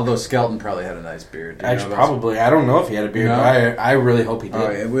beard. Although Skelton probably had a nice beard. Actually, probably. I don't know if he had a beard, but I really hope he did. All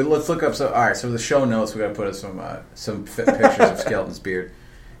right, let's look up. So the show notes, we got to put some pictures of Skelton's beard.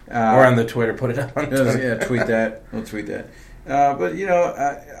 Or on the Twitter, put it up on Twitter. Yeah, tweet that. We'll tweet that. But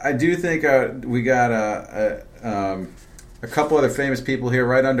I do think we got a couple other famous people here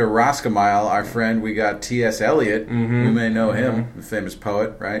right under Roskamile, our friend. We got T.S. Eliot. Mm-hmm. You may know him, the famous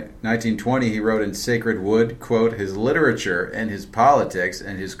poet, right? 1920, he wrote in Sacred Wood, quote, "His literature and his politics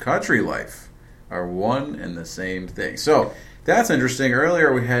and his country life are one and the same thing." So that's interesting.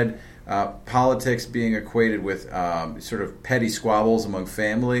 Earlier we had politics being equated with sort of petty squabbles among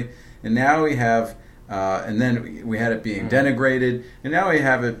family, and now we have and then we had it being denigrated, and now we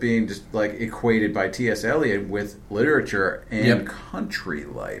have it being just like equated by T.S. Eliot with literature and country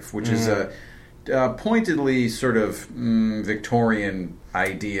life, which is a pointedly sort of Victorian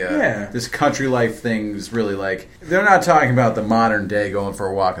idea. Yeah. This country life thing's really like, they're not talking about the modern day going for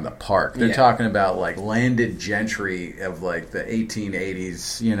a walk in the park. They're talking about like landed gentry of like the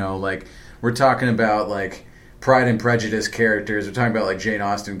 1880s, like we're talking about like Pride and Prejudice characters. We're talking about like Jane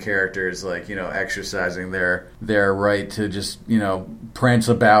Austen characters, like, exercising their right to just, prance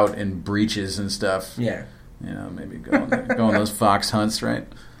about in breeches and stuff. Yeah. Maybe go on those fox hunts, right?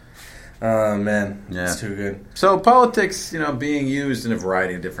 Oh, man. Yeah. It's too good. So politics, being used in a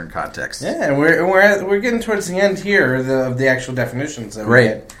variety of different contexts. Yeah, and we're getting towards the end here of the actual definitions. That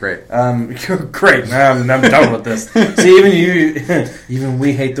Great. Great. Now I'm done with this. See, even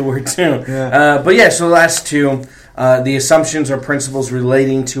we hate the word too. Yeah. But yeah, so the last two, the assumptions or principles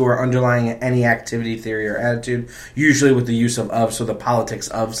relating to or underlying any activity, theory, or attitude, usually with the use of, so the politics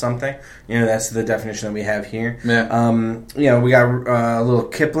of something. That's the definition that we have here. Yeah. We got a little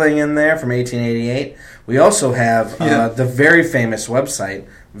Kipling in there from 1888. We also have the very famous website,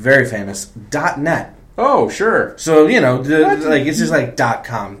 .net. Oh, sure. So, it's just like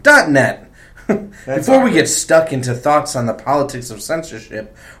 .com. .net. Before we get stuck into thoughts on the politics of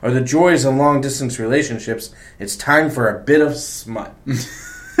censorship or the joys of long-distance relationships, it's time for a bit of smut.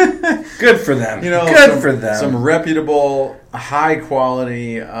 Good for them. Good for them. Some reputable,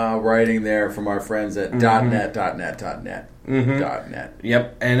 high-quality writing there from our friends at .net.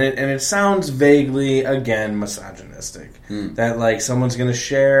 Yep, and it sounds vaguely, again, misogynistic. That, like, someone's going to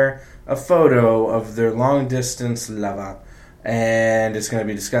share a photo of their long-distance lover, and it's going to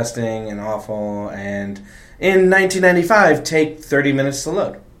be disgusting and awful, and in 1995, take 30 minutes to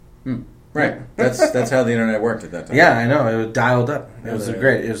load. Right. That's how the internet worked at that time. Yeah, I know. It was dialed up. It was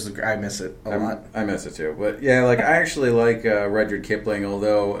great. I miss it a lot. I miss it too. But yeah, like I actually like Rudyard Kipling,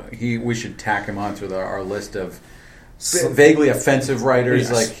 although we should tack him onto our list of vaguely offensive writers.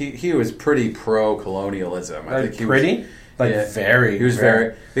 Yes. Like he was pretty pro-colonialism. I think very. He was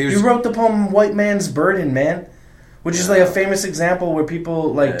very. He wrote the poem "White Man's Burden," man. Which is like a famous example where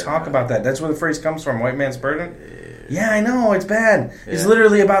people talk about that. That's where the phrase comes from, white man's burden. Yeah, I know, it's bad. Yeah. It's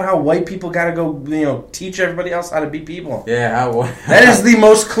literally about how white people got to go, teach everybody else how to be people. Yeah, that is the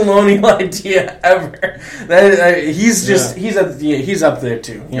most colonial idea ever. He's up there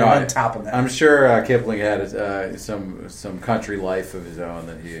too. On top of that. I'm sure Kipling had some country life of his own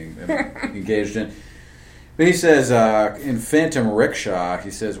that he engaged in. But he says, in Phantom Rickshaw, he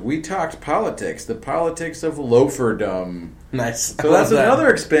says, "We talked politics, the politics of loaferdom." Nice. So that's another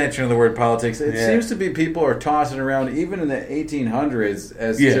expansion of the word politics. It seems to be people are tossing around, even in the 1800s,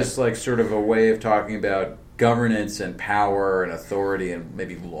 as just like sort of a way of talking about governance and power and authority and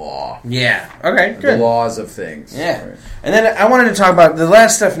maybe law. Yeah. Okay, good. The laws of things. Yeah. Right. And then I wanted to talk about the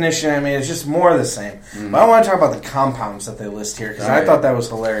last definition. I mean, it's just more of the same. But I want to talk about the compounds that they list here, because I thought that was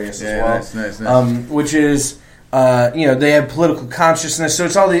hilarious as well. Nice. Which is, they have political consciousness. So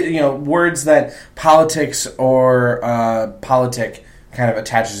it's all the, words that politics or politic kind of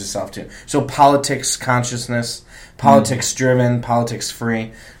attaches itself to. So politics consciousness, politics driven, politics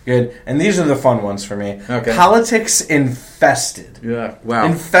free. Good. And these are the fun ones for me. Okay. Politics infested. Yeah. Wow.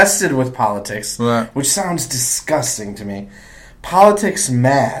 Infested with politics, which sounds disgusting to me. Politics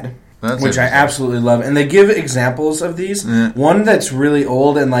mad, which I absolutely love. And they give examples of these. One that's really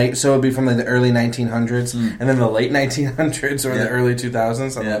old, and so it would be from the early 1900s, and then the late 1900s or the early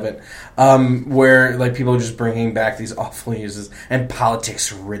 2000s. I love it. Where people are just bringing back these awful uses. And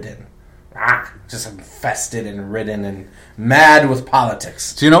politics ridden. Just infested and ridden and mad with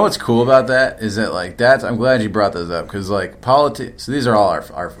politics. Do you know what's cool about that? Is that I'm glad you brought those up, because politics. So these are all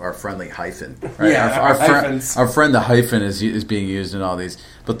our friendly hyphen. Right? Yeah, our friend the hyphen is being used in all these.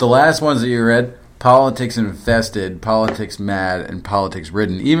 But the last ones that you read, politics infested, politics mad, and politics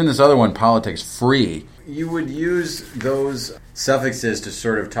ridden. Even this other one, politics free. You would use those suffixes to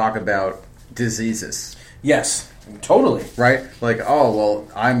sort of talk about diseases. Yes. Totally. Right?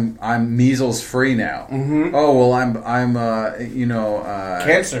 I'm measles free now. Mm-hmm. Oh, well, I'm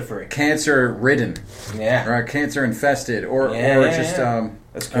cancer free. Cancer ridden. Yeah. Or cancer infested. Or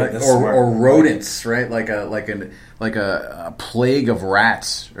That's good. That's or rodents, right? Like a plague of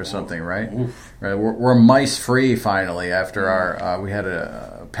rats or something, right? Oof. Right. We're mice free finally after our we had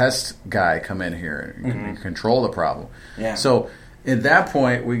a pest guy come in here and control the problem. Yeah. So at that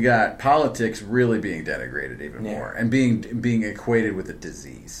point, we got politics really being denigrated even more and being equated with a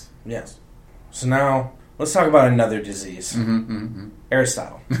disease. Yes. So now let's talk about another disease.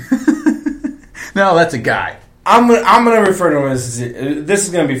 Aristotle. No, that's a guy. I'm gonna refer to him as this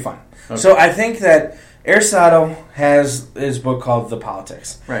is gonna be fun. Okay. So I think that Aristotle has his book called The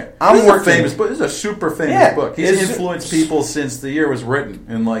Politics. Right. This is a famous book. This is a super famous book. He's influenced people since the year was written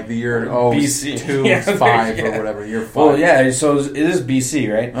in like the year BC 5 or whatever, year 5. Well, yeah. So it is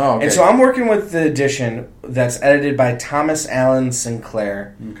BC, right? Oh, okay. And so I'm working with the edition that's edited by Thomas Allen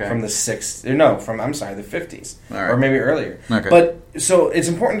Sinclair from the 50s, or maybe earlier. Okay. But so it's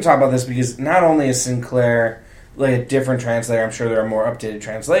important to talk about this because not only is Sinclair like a different translator. I'm sure there are more updated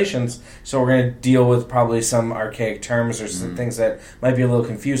translations, so we're going to deal with probably some archaic terms or some things that might be a little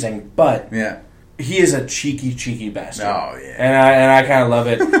confusing. But he is a cheeky bastard. Oh yeah, and I kind of love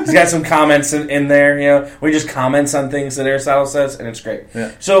it. He's got some comments in there, where he just comments on things that Aristotle says, and it's great.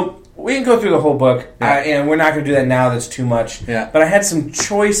 Yeah. So we can go through the whole book, and we're not going to do that now. That's too much. Yeah. But I had some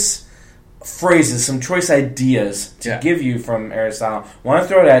choice phrases, some choice ideas to give you from Aristotle. I want to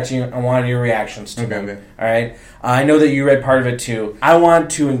throw it at you. I want your reactions to them. Okay. All right? I know that you read part of it too. I want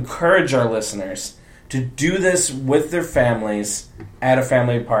to encourage our listeners to do this with their families at a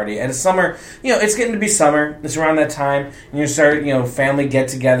family party. At a summer, it's getting to be summer. It's around that time. And you start, family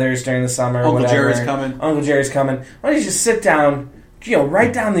get-togethers during the summer. Uncle Jerry's coming. Why don't you just sit down,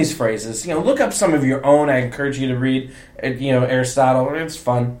 write down these phrases. Look up some of your own. I encourage you to read, Aristotle. It's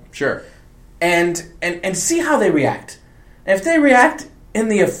fun. Sure. And see how they react. And if they react in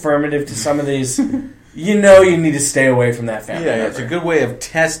the affirmative to some of these, you need to stay away from that family. Yeah, it's a good way of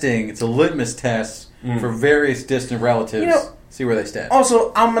testing. It's a litmus test for various distant relatives. See where they stand.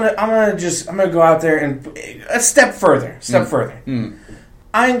 Also, I'm gonna go out there and a step further.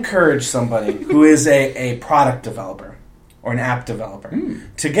 I encourage somebody who is a product developer or an app developer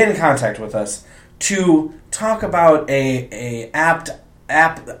to get in contact with us to talk about a app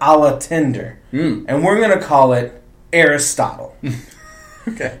a la Tinder. And we're going to call it Aristotle.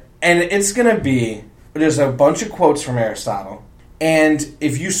 Okay. And it's going to be, there's a bunch of quotes from Aristotle. And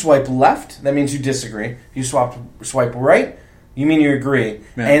if you swipe left, that means you disagree. If you swipe right, you mean you agree.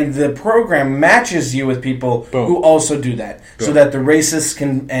 Yeah. And the program matches you with people who also do that. Boom. So that the racists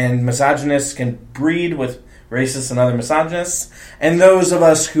and misogynists can breed with racists and other misogynists. And those of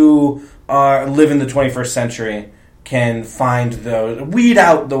us who live in the 21st century can weed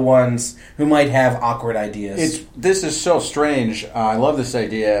out the ones who might have awkward ideas. This is so strange. I love this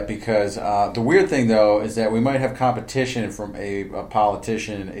idea because the weird thing, though, is that we might have competition from a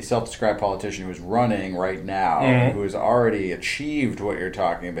politician, a self-described politician who is running right now, who has already achieved what you're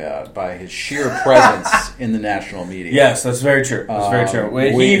talking about by his sheer presence in the national media. Yes, that's very true. That's very true.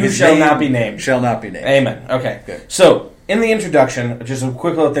 He who shall not be named. Shall not be named. Amen. Okay. Good. So, in the introduction, just a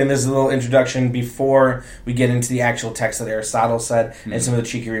quick little thing, this is a little introduction before we get into the actual text that Aristotle said and some of the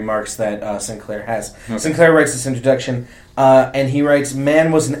cheeky remarks that Sinclair has. Okay. Sinclair writes this introduction, and he writes,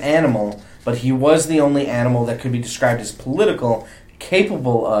 "Man was an animal, but he was the only animal that could be described as political,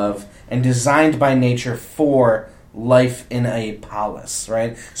 capable of, and designed by nature for life in a polis,"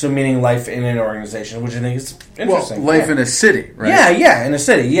 right? So meaning life in an organization, which I think is interesting. Well, life in a city, right? Yeah, in a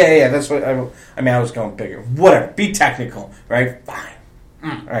city. Yeah. That's what I was going bigger. Whatever. Be technical, right? Fine. All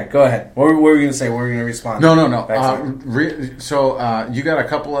right, go ahead. What were you going to say? What were you going to respond? No. So you got a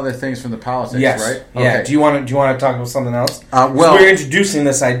couple other things from the politics, right? Yeah. Okay. Do you want to talk about something else? Well, we're introducing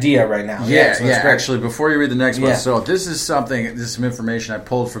this idea right now. Yeah. Actually, before you read the next one, so this is some information I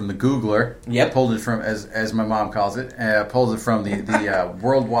pulled from the Googler. Yep. Pulled it from, as my mom calls it. Pulled it from the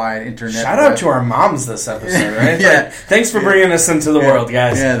worldwide internet. Shout out to our moms this episode, right? Yeah. Thanks for bringing us into the world,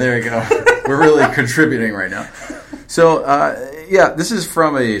 guys. Yeah, there we go. We're really contributing right now. So, this is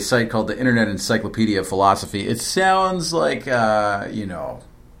from a site called the Internet Encyclopedia of Philosophy. It sounds like, a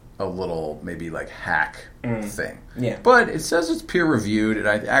little maybe like hack thing. Yeah. But it says it's peer-reviewed, and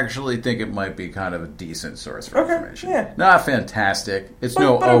I actually think it might be kind of a decent source for information. Yeah. Not fantastic. It's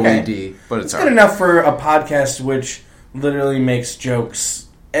no OED, but it's good enough for a podcast which literally makes jokes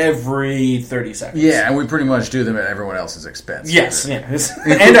every 30 seconds. Yeah, and we pretty much do them at everyone else's expense. Yes,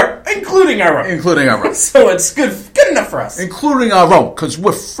 including our own. Including our own. So it's good enough for us. Including our own, because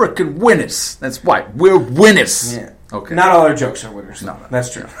we're freaking winners. That's why. We're winners. Yeah. Okay. Not all our jokes are winners. No.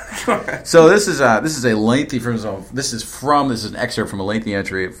 That's true. So this is a lengthy this is an excerpt from a lengthy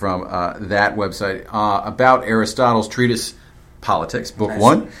entry from that website about Aristotle's treatise Politics, Book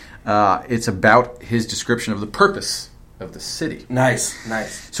 1. It's about his description of the purpose of the city. Nice.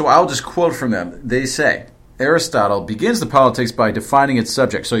 So I'll just quote from them. They say, Aristotle begins the Politics by defining its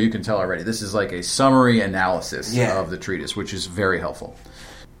subject. So you can tell already, this is like a summary analysis of the treatise, which is very helpful.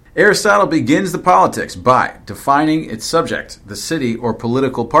 Aristotle begins the Politics by defining its subject, the city or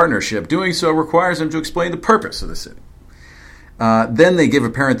political partnership. Doing so requires him to explain the purpose of the city. Then they give a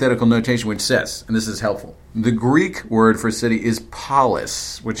parenthetical notation which says, and this is helpful, the Greek word for city is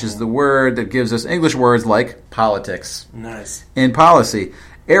polis, which is the word that gives us English words like politics. Nice. In policy,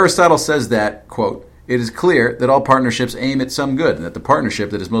 Aristotle says that, quote, it is clear that all partnerships aim at some good, and that the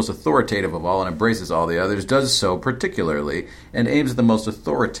partnership that is most authoritative of all and embraces all the others does so particularly, and aims at the most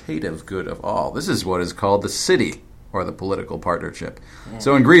authoritative good of all. This is what is called the city, or the political partnership.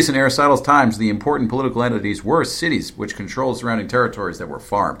 So in Greece in Aristotle's times, the important political entities were cities which controlled surrounding territories that were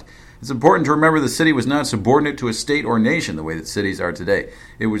farmed. It's important to remember the city was not subordinate to a state or nation the way that cities are today.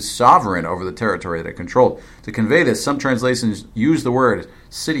 It was sovereign over the territory that it controlled. To convey this, some translations use the word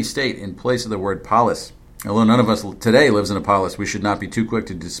city-state in place of the word polis. Although none of us today lives in a polis, we should not be too quick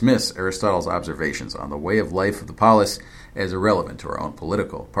to dismiss Aristotle's observations on the way of life of the polis as irrelevant to our own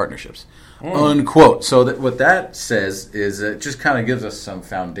political partnerships. Unquote. So that what that says is it just kind of gives us some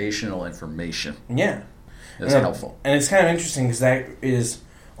foundational information. Yeah. That's helpful. And it's kind of interesting because that is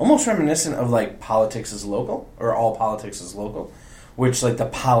almost reminiscent of like politics is local, or all politics is local, which like the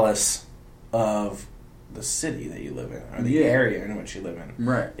polis of the city that you live in, or the area in which you live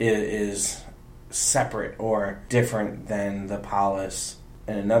in, is separate or different than the polis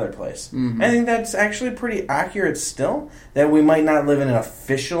in another place. Mm-hmm. I think that's actually pretty accurate still, that we might not live in an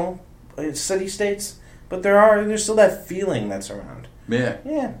official city-states, but there's still that feeling that's around. Yeah.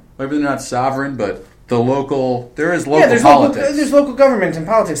 Yeah. Maybe they're not sovereign, but there is local politics. There's local government and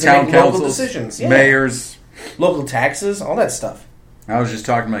politics. Town make councils, local decisions. Yeah. Mayors. Local taxes, all that stuff. I was just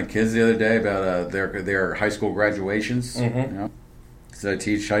talking to my kids the other day about their high school graduations. Mm-hmm. You know? Because I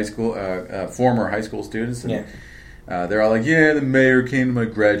teach high school, former high school students. And, they're all like, yeah, the mayor came to my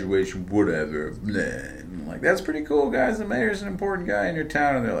graduation, whatever. Blah. And I'm like, that's pretty cool, guys. The mayor's an important guy in your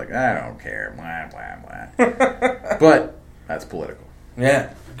town. And they're like, I don't care. Blah, blah, blah. But that's political.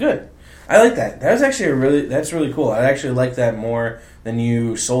 Yeah, good. I like that. That was actually that's really cool. I actually like that more than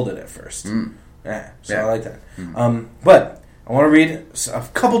you sold it at first. Yeah, so I like that. But I want to read a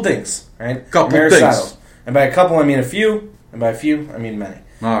couple things, right? Couple things. And by a couple, I mean a few. And by a few, I mean many.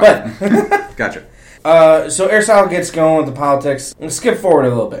 All right. Gotcha. So Aristotle gets going with the politics. Let's skip forward a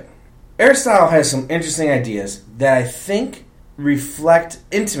little bit. Aristotle has some interesting ideas that I think reflect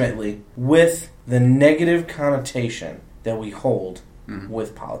intimately with the negative connotation that we hold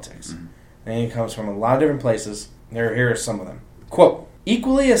with politics. And it comes from a lot of different places. Here are some of them. Quote,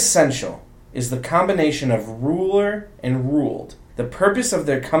 equally essential is the combination of ruler and ruled, the purpose of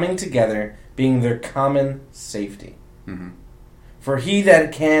their coming together being their common safety. For he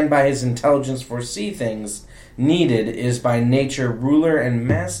that can by his intelligence foresee things needed is by nature ruler and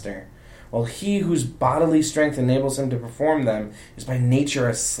master, while he whose bodily strength enables him to perform them is by nature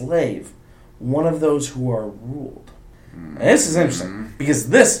a slave, one of those who are ruled. And this is interesting, because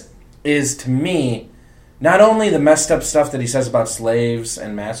this is, to me, not only the messed up stuff that he says about slaves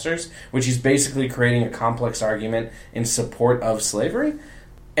and masters, which he's basically creating a complex argument in support of slavery,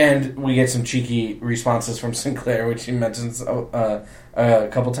 and we get some cheeky responses from Sinclair, which he mentions a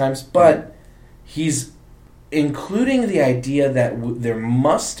couple times, but he's including the idea that there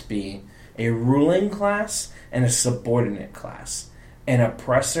must be a ruling class and a subordinate class, an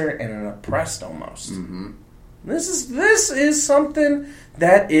oppressor and an oppressed almost. This is something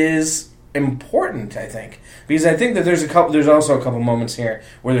that is important, I think, because I think that there's also a couple moments here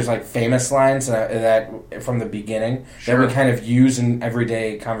where there's like famous lines that from the beginning that we kind of use in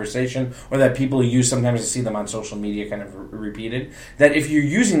everyday conversation, or that people use sometimes to see them on social media kind of repeated, that if you're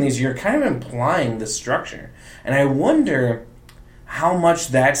using these, you're kind of implying the structure. And I wonder how much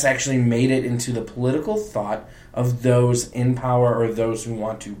that's actually made it into the political thought of those in power or those who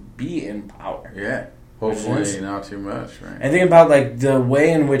want to be in power. Yeah. Hopefully not too much, right? And think about like the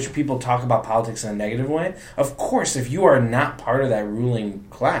way in which people talk about politics in a negative way. Of course, if you are not part of that ruling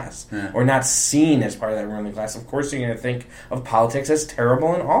class, or not seen as part of that ruling class, of course you're going to think of politics as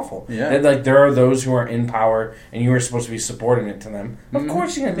terrible and awful. Yeah. That, like, there are those who are in power and you are supposed to be subordinate to them. Of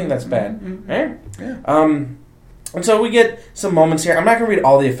course you're going to think that's bad. Right? Yeah. And so we get some moments here. I'm not going to read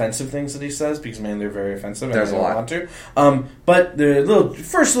all the offensive things that he says, because, man, they're very offensive. And There's I a lot. Want to. But the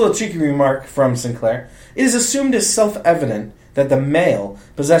first little cheeky remark from Sinclair: it is assumed as self-evident that the male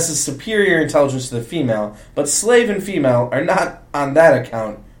possesses superior intelligence to the female, but slave and female are not, on that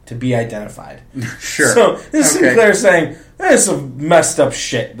account, to be identified. Sure. So this is Sinclair saying, It's some messed up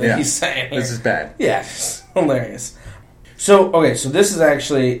shit that he's saying. This is bad. Yeah, it's hilarious. So this is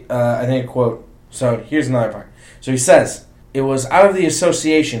actually, I think, a quote. So here's another part. So he says, "It was out of the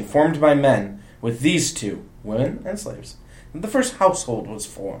association formed by men with these two, women and slaves, that the first household was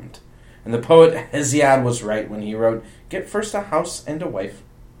formed. And the poet Hesiod was right when he wrote, 'Get first a house and a wife,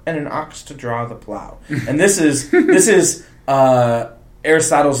 and an ox to draw the plow.'" And this is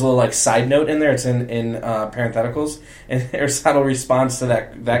Aristotle's little like side note in there. It's in parentheticals, and Aristotle responds to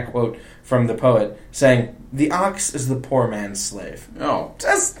that quote from the poet, saying, "The ox is the poor man's slave." Oh,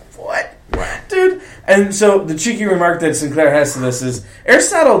 just what, dude? And so the cheeky remark that Sinclair has to this is,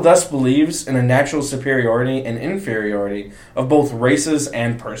 Aristotle thus believes in a natural superiority and inferiority of both races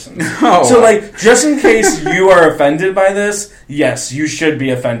and persons. Oh. So, like, just in case you are offended by this, yes, you should be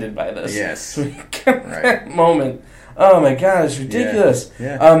offended by this. Yes, so we get that moment. Oh my god, it's ridiculous.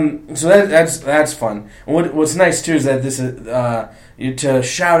 Yeah. So that's fun. And what's nice too is that this is to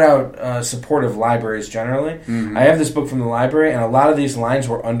shout out supportive libraries generally. Mm-hmm. I have this book from the library, and a lot of these lines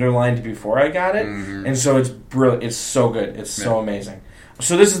were underlined before I got it, and so it's brilliant. It's so good. It's so amazing.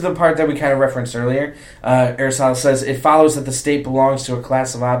 So this is the part that we kind of referenced earlier. Aristotle says, "It follows that the state belongs to a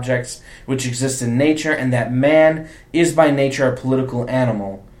class of objects which exist in nature, and that man is by nature a political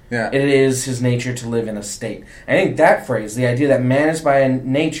animal. Yeah. It is his nature to live in a state." I think that phrase, the idea that man is by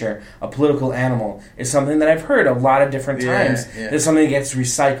nature a political animal, is something that I've heard a lot of different times. It's something that gets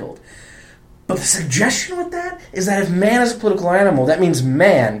recycled. But the suggestion with that is that if man is a political animal, that means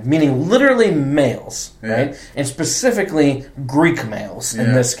man, meaning literally males, right? And specifically Greek males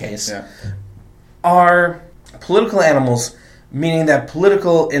in this case, are political animals, meaning that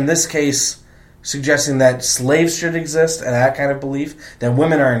political, in this case, suggesting that slaves should exist, and that kind of belief, that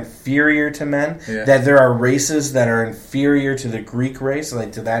women are inferior to men, that there are races that are inferior to the Greek race,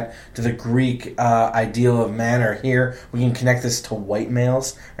 like to the Greek ideal of man, or here we can connect this to white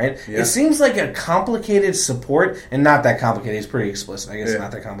males, right? It seems like a complicated support, and not that complicated, it's pretty explicit, I guess it's not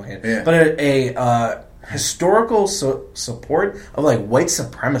that complicated, but a historical support of like white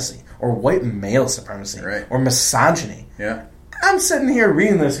supremacy, or white male supremacy, or misogyny. Yeah. I'm sitting here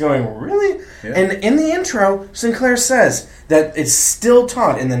reading this going, really? Yeah. And in the intro, Sinclair says that it's still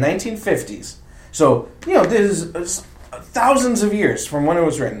taught in the 1950s. So, this is thousands of years from when it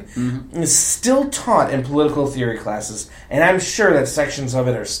was written. Mm-hmm. It's still taught in political theory classes, and I'm sure that sections of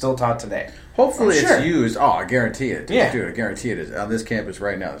it are still taught today. Hopefully it's used. Oh, I guarantee it. Dude, I guarantee it is. On this campus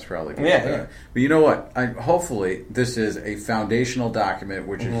right now, it's probably going to be done. But you know what? Hopefully this is a foundational document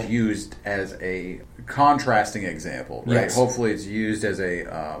which is used as a contrasting example, right? Yes. Hopefully it's used as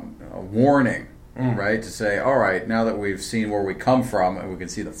a warning, right? To say, all right, now that we've seen where we come from and we can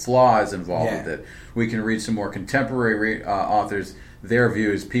see the flaws involved with it, we can read some more contemporary authors, their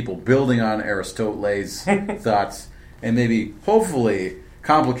views, people building on Aristotle's thoughts, and maybe, hopefully,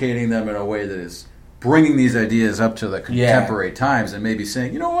 complicating them in a way that is bringing these ideas up to the contemporary times, and maybe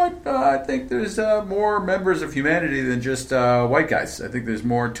saying, you know what, I think there's more members of humanity than just white guys. I think there's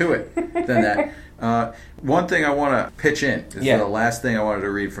more to it than that. One thing I want to pitch in is the last thing I wanted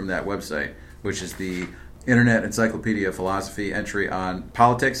to read from that website, which is the Internet Encyclopedia of Philosophy entry on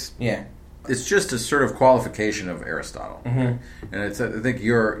politics. Yeah. It's just a sort of qualification of Aristotle. Mm-hmm. And I think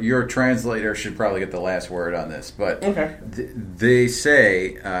your translator should probably get the last word on this. But they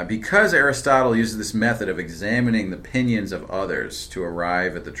say, because Aristotle uses this method of examining the opinions of others to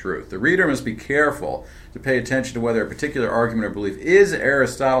arrive at the truth, the reader must be careful to pay attention to whether a particular argument or belief is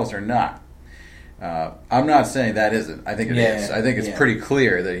Aristotle's or not. I'm not saying that isn't. I think it is. I think it's pretty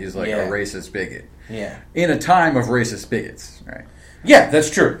clear that he's like a racist bigot. Yeah. In a time of racist bigots, right? Yeah, that's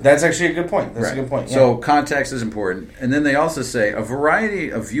true. That's actually a good point. That's a good point. Yeah. So context is important. And then they also say a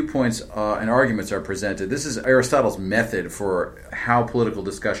variety of viewpoints and arguments are presented. This is Aristotle's method for how political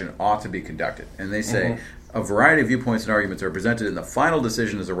discussion ought to be conducted. And they say a variety of viewpoints and arguments are presented, and the final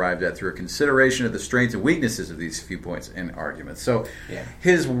decision is arrived at through a consideration of the strengths and weaknesses of these viewpoints and arguments. So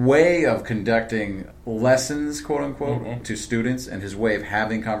his way of conducting lessons, quote unquote, to students, and his way of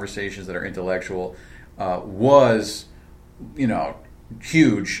having conversations that are intellectual was,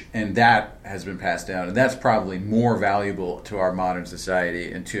 huge, and that has been passed down, and that's probably more valuable to our modern society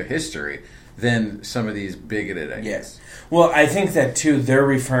and to history than some of these bigoted ideas. Yes. Well, I think that, too, they're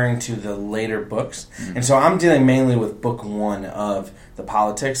referring to the later books, and so I'm dealing mainly with book 1 of the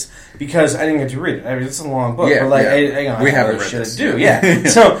politics, because I didn't get to read it. I mean, it's a long book, but we haven't read this. Yeah.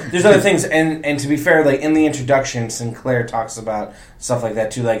 So there's other things, and to be fair, like in the introduction, Sinclair talks about stuff like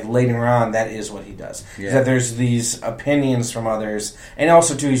that too. Like later on, that is what he does. Yeah. That there's these opinions from others, and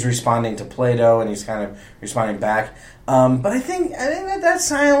also too, he's responding to Plato, and he's kind of responding back. But I think that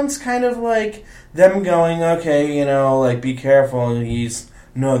sounds kind of like them going, okay, like be careful.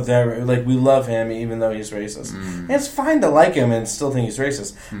 We love him even though he's racist. And it's fine to like him and still think he's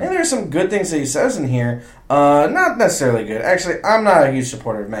racist. And there's some good things that he says in here. Not necessarily good. Actually, I'm not a huge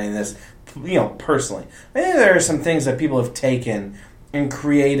supporter of many of this, personally. I think there are some things that people have taken and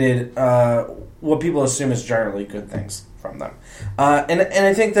created what people assume is generally good things from them. And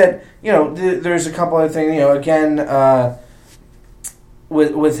I think that, there's a couple other things, again,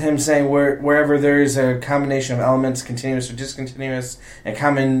 with him saying wherever there is a combination of elements, continuous or discontinuous, and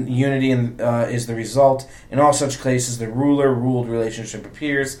common unity is the result. In all such cases, the ruler-ruled relationship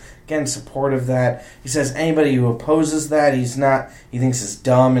appears. Again, support of that. He says anybody who opposes that, he thinks is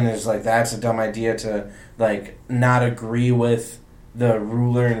dumb, and is like, that's a dumb idea to not agree with the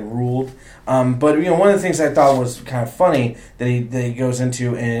ruler and ruled. But one of the things I thought was kind of funny that he goes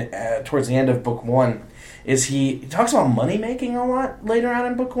into towards the end of book 1 is he talks about money making a lot later on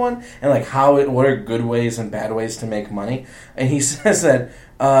in book 1, and what are good ways and bad ways to make money. And he says that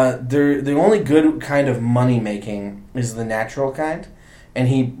the only good kind of money making is the natural kind, and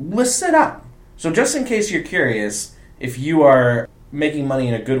he lists it out. So just in case you're curious, if you are making money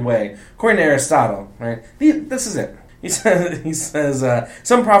in a good way, according to Aristotle, right? This is it. He says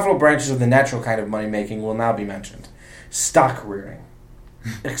some profitable branches of the natural kind of money making will now be mentioned: stock rearing.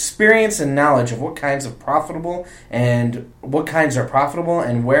 Experience and knowledge of what kinds are profitable and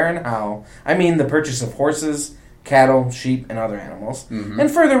where and how. I mean the purchase of horses, cattle, sheep, and other animals. Mm-hmm. And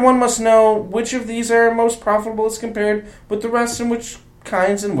further, one must know which of these are most profitable as compared with the rest, and which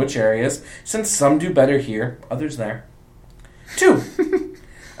kinds in which areas, since some do better here, others there. 2.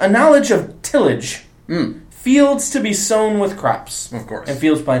 A knowledge of tillage. Fields to be sown with crops. Of course. And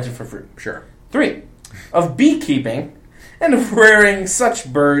fields planted for fruit. Sure. 3. Of beekeeping, and of rearing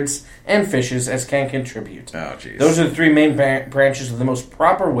such birds and fishes as can contribute. Oh, jeez. Those are the 3 main branches of the most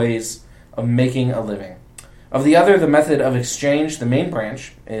proper ways of making a living. Of the other, the method of exchange, the main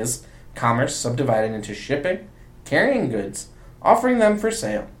branch, is commerce subdivided into shipping, carrying goods, offering them for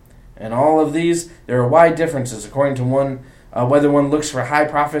sale. In all of these, there are wide differences according to whether one looks for high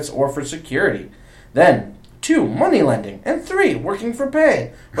profits or for security. Then, 2, money lending, and 3, working for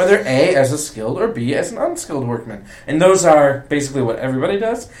pay, whether A, as a skilled, or B, as an unskilled workman. And those are basically what everybody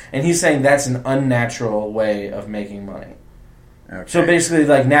does, and he's saying that's an unnatural way of making money. Okay. So basically,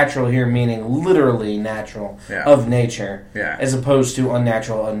 natural here meaning literally natural, of nature, as opposed to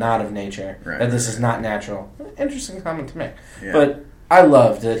unnatural and not of nature, that this is not natural. Interesting comment to make. Yeah. But I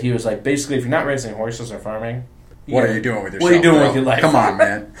loved that he was basically, if you're not raising horses or farming, what are you doing with yourself? What are you doing with your life? Come on,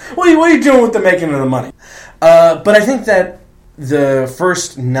 man. What are you doing with the making of the money? But I think that the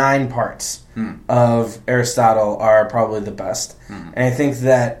first 9 parts of Aristotle are probably the best. And I think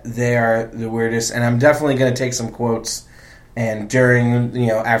that they are the weirdest. And I'm definitely going to take some quotes. And during,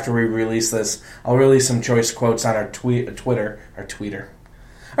 after we release this, I'll release some choice quotes on our Twitter. Our tweeter.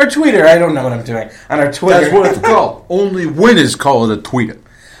 I don't know what I'm doing. On our Twitter. That's what it's called. Only winners call it a tweeter.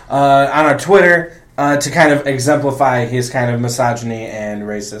 On our Twitter. To kind of exemplify his kind of misogyny and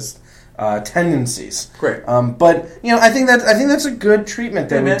racist tendencies. Great. But I think that's a good treatment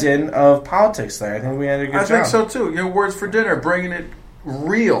that we did of politics there. I think we had a good job. I think so too. Words for dinner, bringing it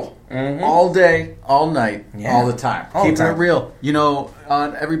real all day, all night, all the time. Keeping it real.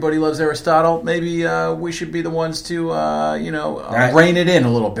 On Everybody Loves Aristotle, maybe we should be the ones to rein it in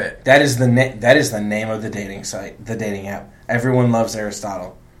a little bit. That is the name of the dating site, the dating app. Everyone Loves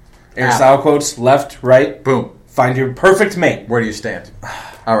Aristotle. Aristotle quotes, left, right, boom. Find your perfect mate. Where do you stand?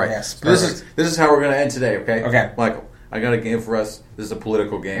 All right. Yes. This is how we're going to end today. Okay. Okay. Michael, I got a game for us. This is a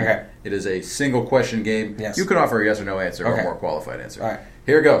political game. Okay. It is a single question game. Yes. You can offer a yes or no answer or a more qualified answer. All right.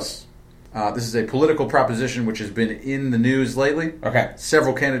 Here it goes. This is a political proposition which has been in the news lately. Okay.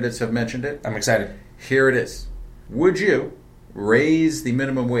 Several candidates have mentioned it. I'm excited. Here it is. Would you raise the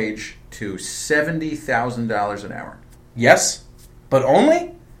minimum wage to $70,000 an hour? Yes, but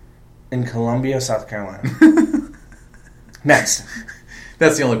only in Columbia, South Carolina. Next.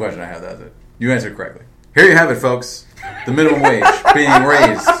 That's the only question I have. That's it. You answered correctly. Here you have it, folks. The minimum wage being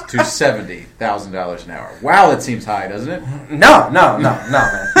raised to $70,000 an hour. Wow, that seems high, doesn't it? No, man.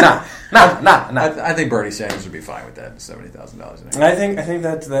 No. I think Bernie Sanders would be fine with that, $70,000 an hour. I think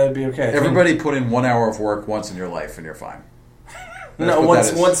that would be okay. Everybody put in 1 hour of work once in your life, and you're fine. No,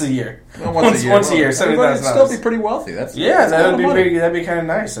 once a year. Well, once a year, $70,000. Would still be pretty wealthy. That's that would be pretty. That'd be kind of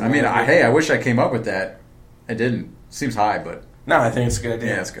nice. I wish I came up with that. I didn't. Seems high, but no, I think it's a good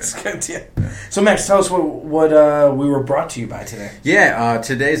idea. Yeah, it's good. It's a good idea. Yeah. So, Max, tell us what we were brought to you by today. Yeah,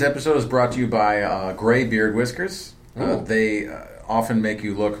 today's episode is brought to you by Gray Beard Whiskers. They often make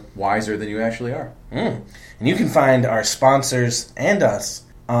you look wiser than you actually are. And you can find our sponsors and us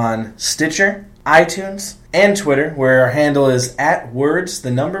on Stitcher, iTunes, and Twitter, where our handle is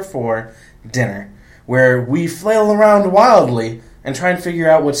 @words4dinner, where we flail around wildly and try and figure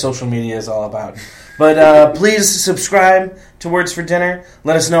out what social media is all about. But please subscribe to Words for Dinner.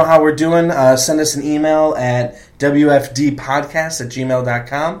 Let us know how we're doing. Send us an email at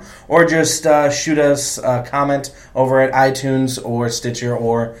wfdpodcast@gmail.com, or just shoot us a comment over at iTunes or Stitcher,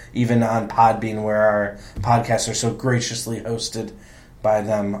 or even on Podbean, where our podcasts are so graciously hosted by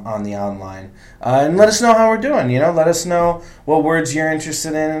them on the online. And let us know how we're doing. Let us know what words you're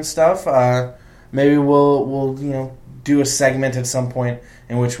interested in and stuff. Maybe we'll do a segment at some point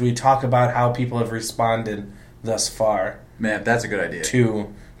in which we talk about how people have responded thus far. Man, that's a good idea.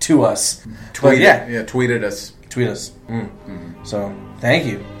 To us. Tweet at us. Tweet us. So, thank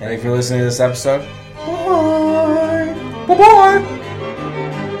you. Thank you for listening to this episode. Bye. Bye-bye.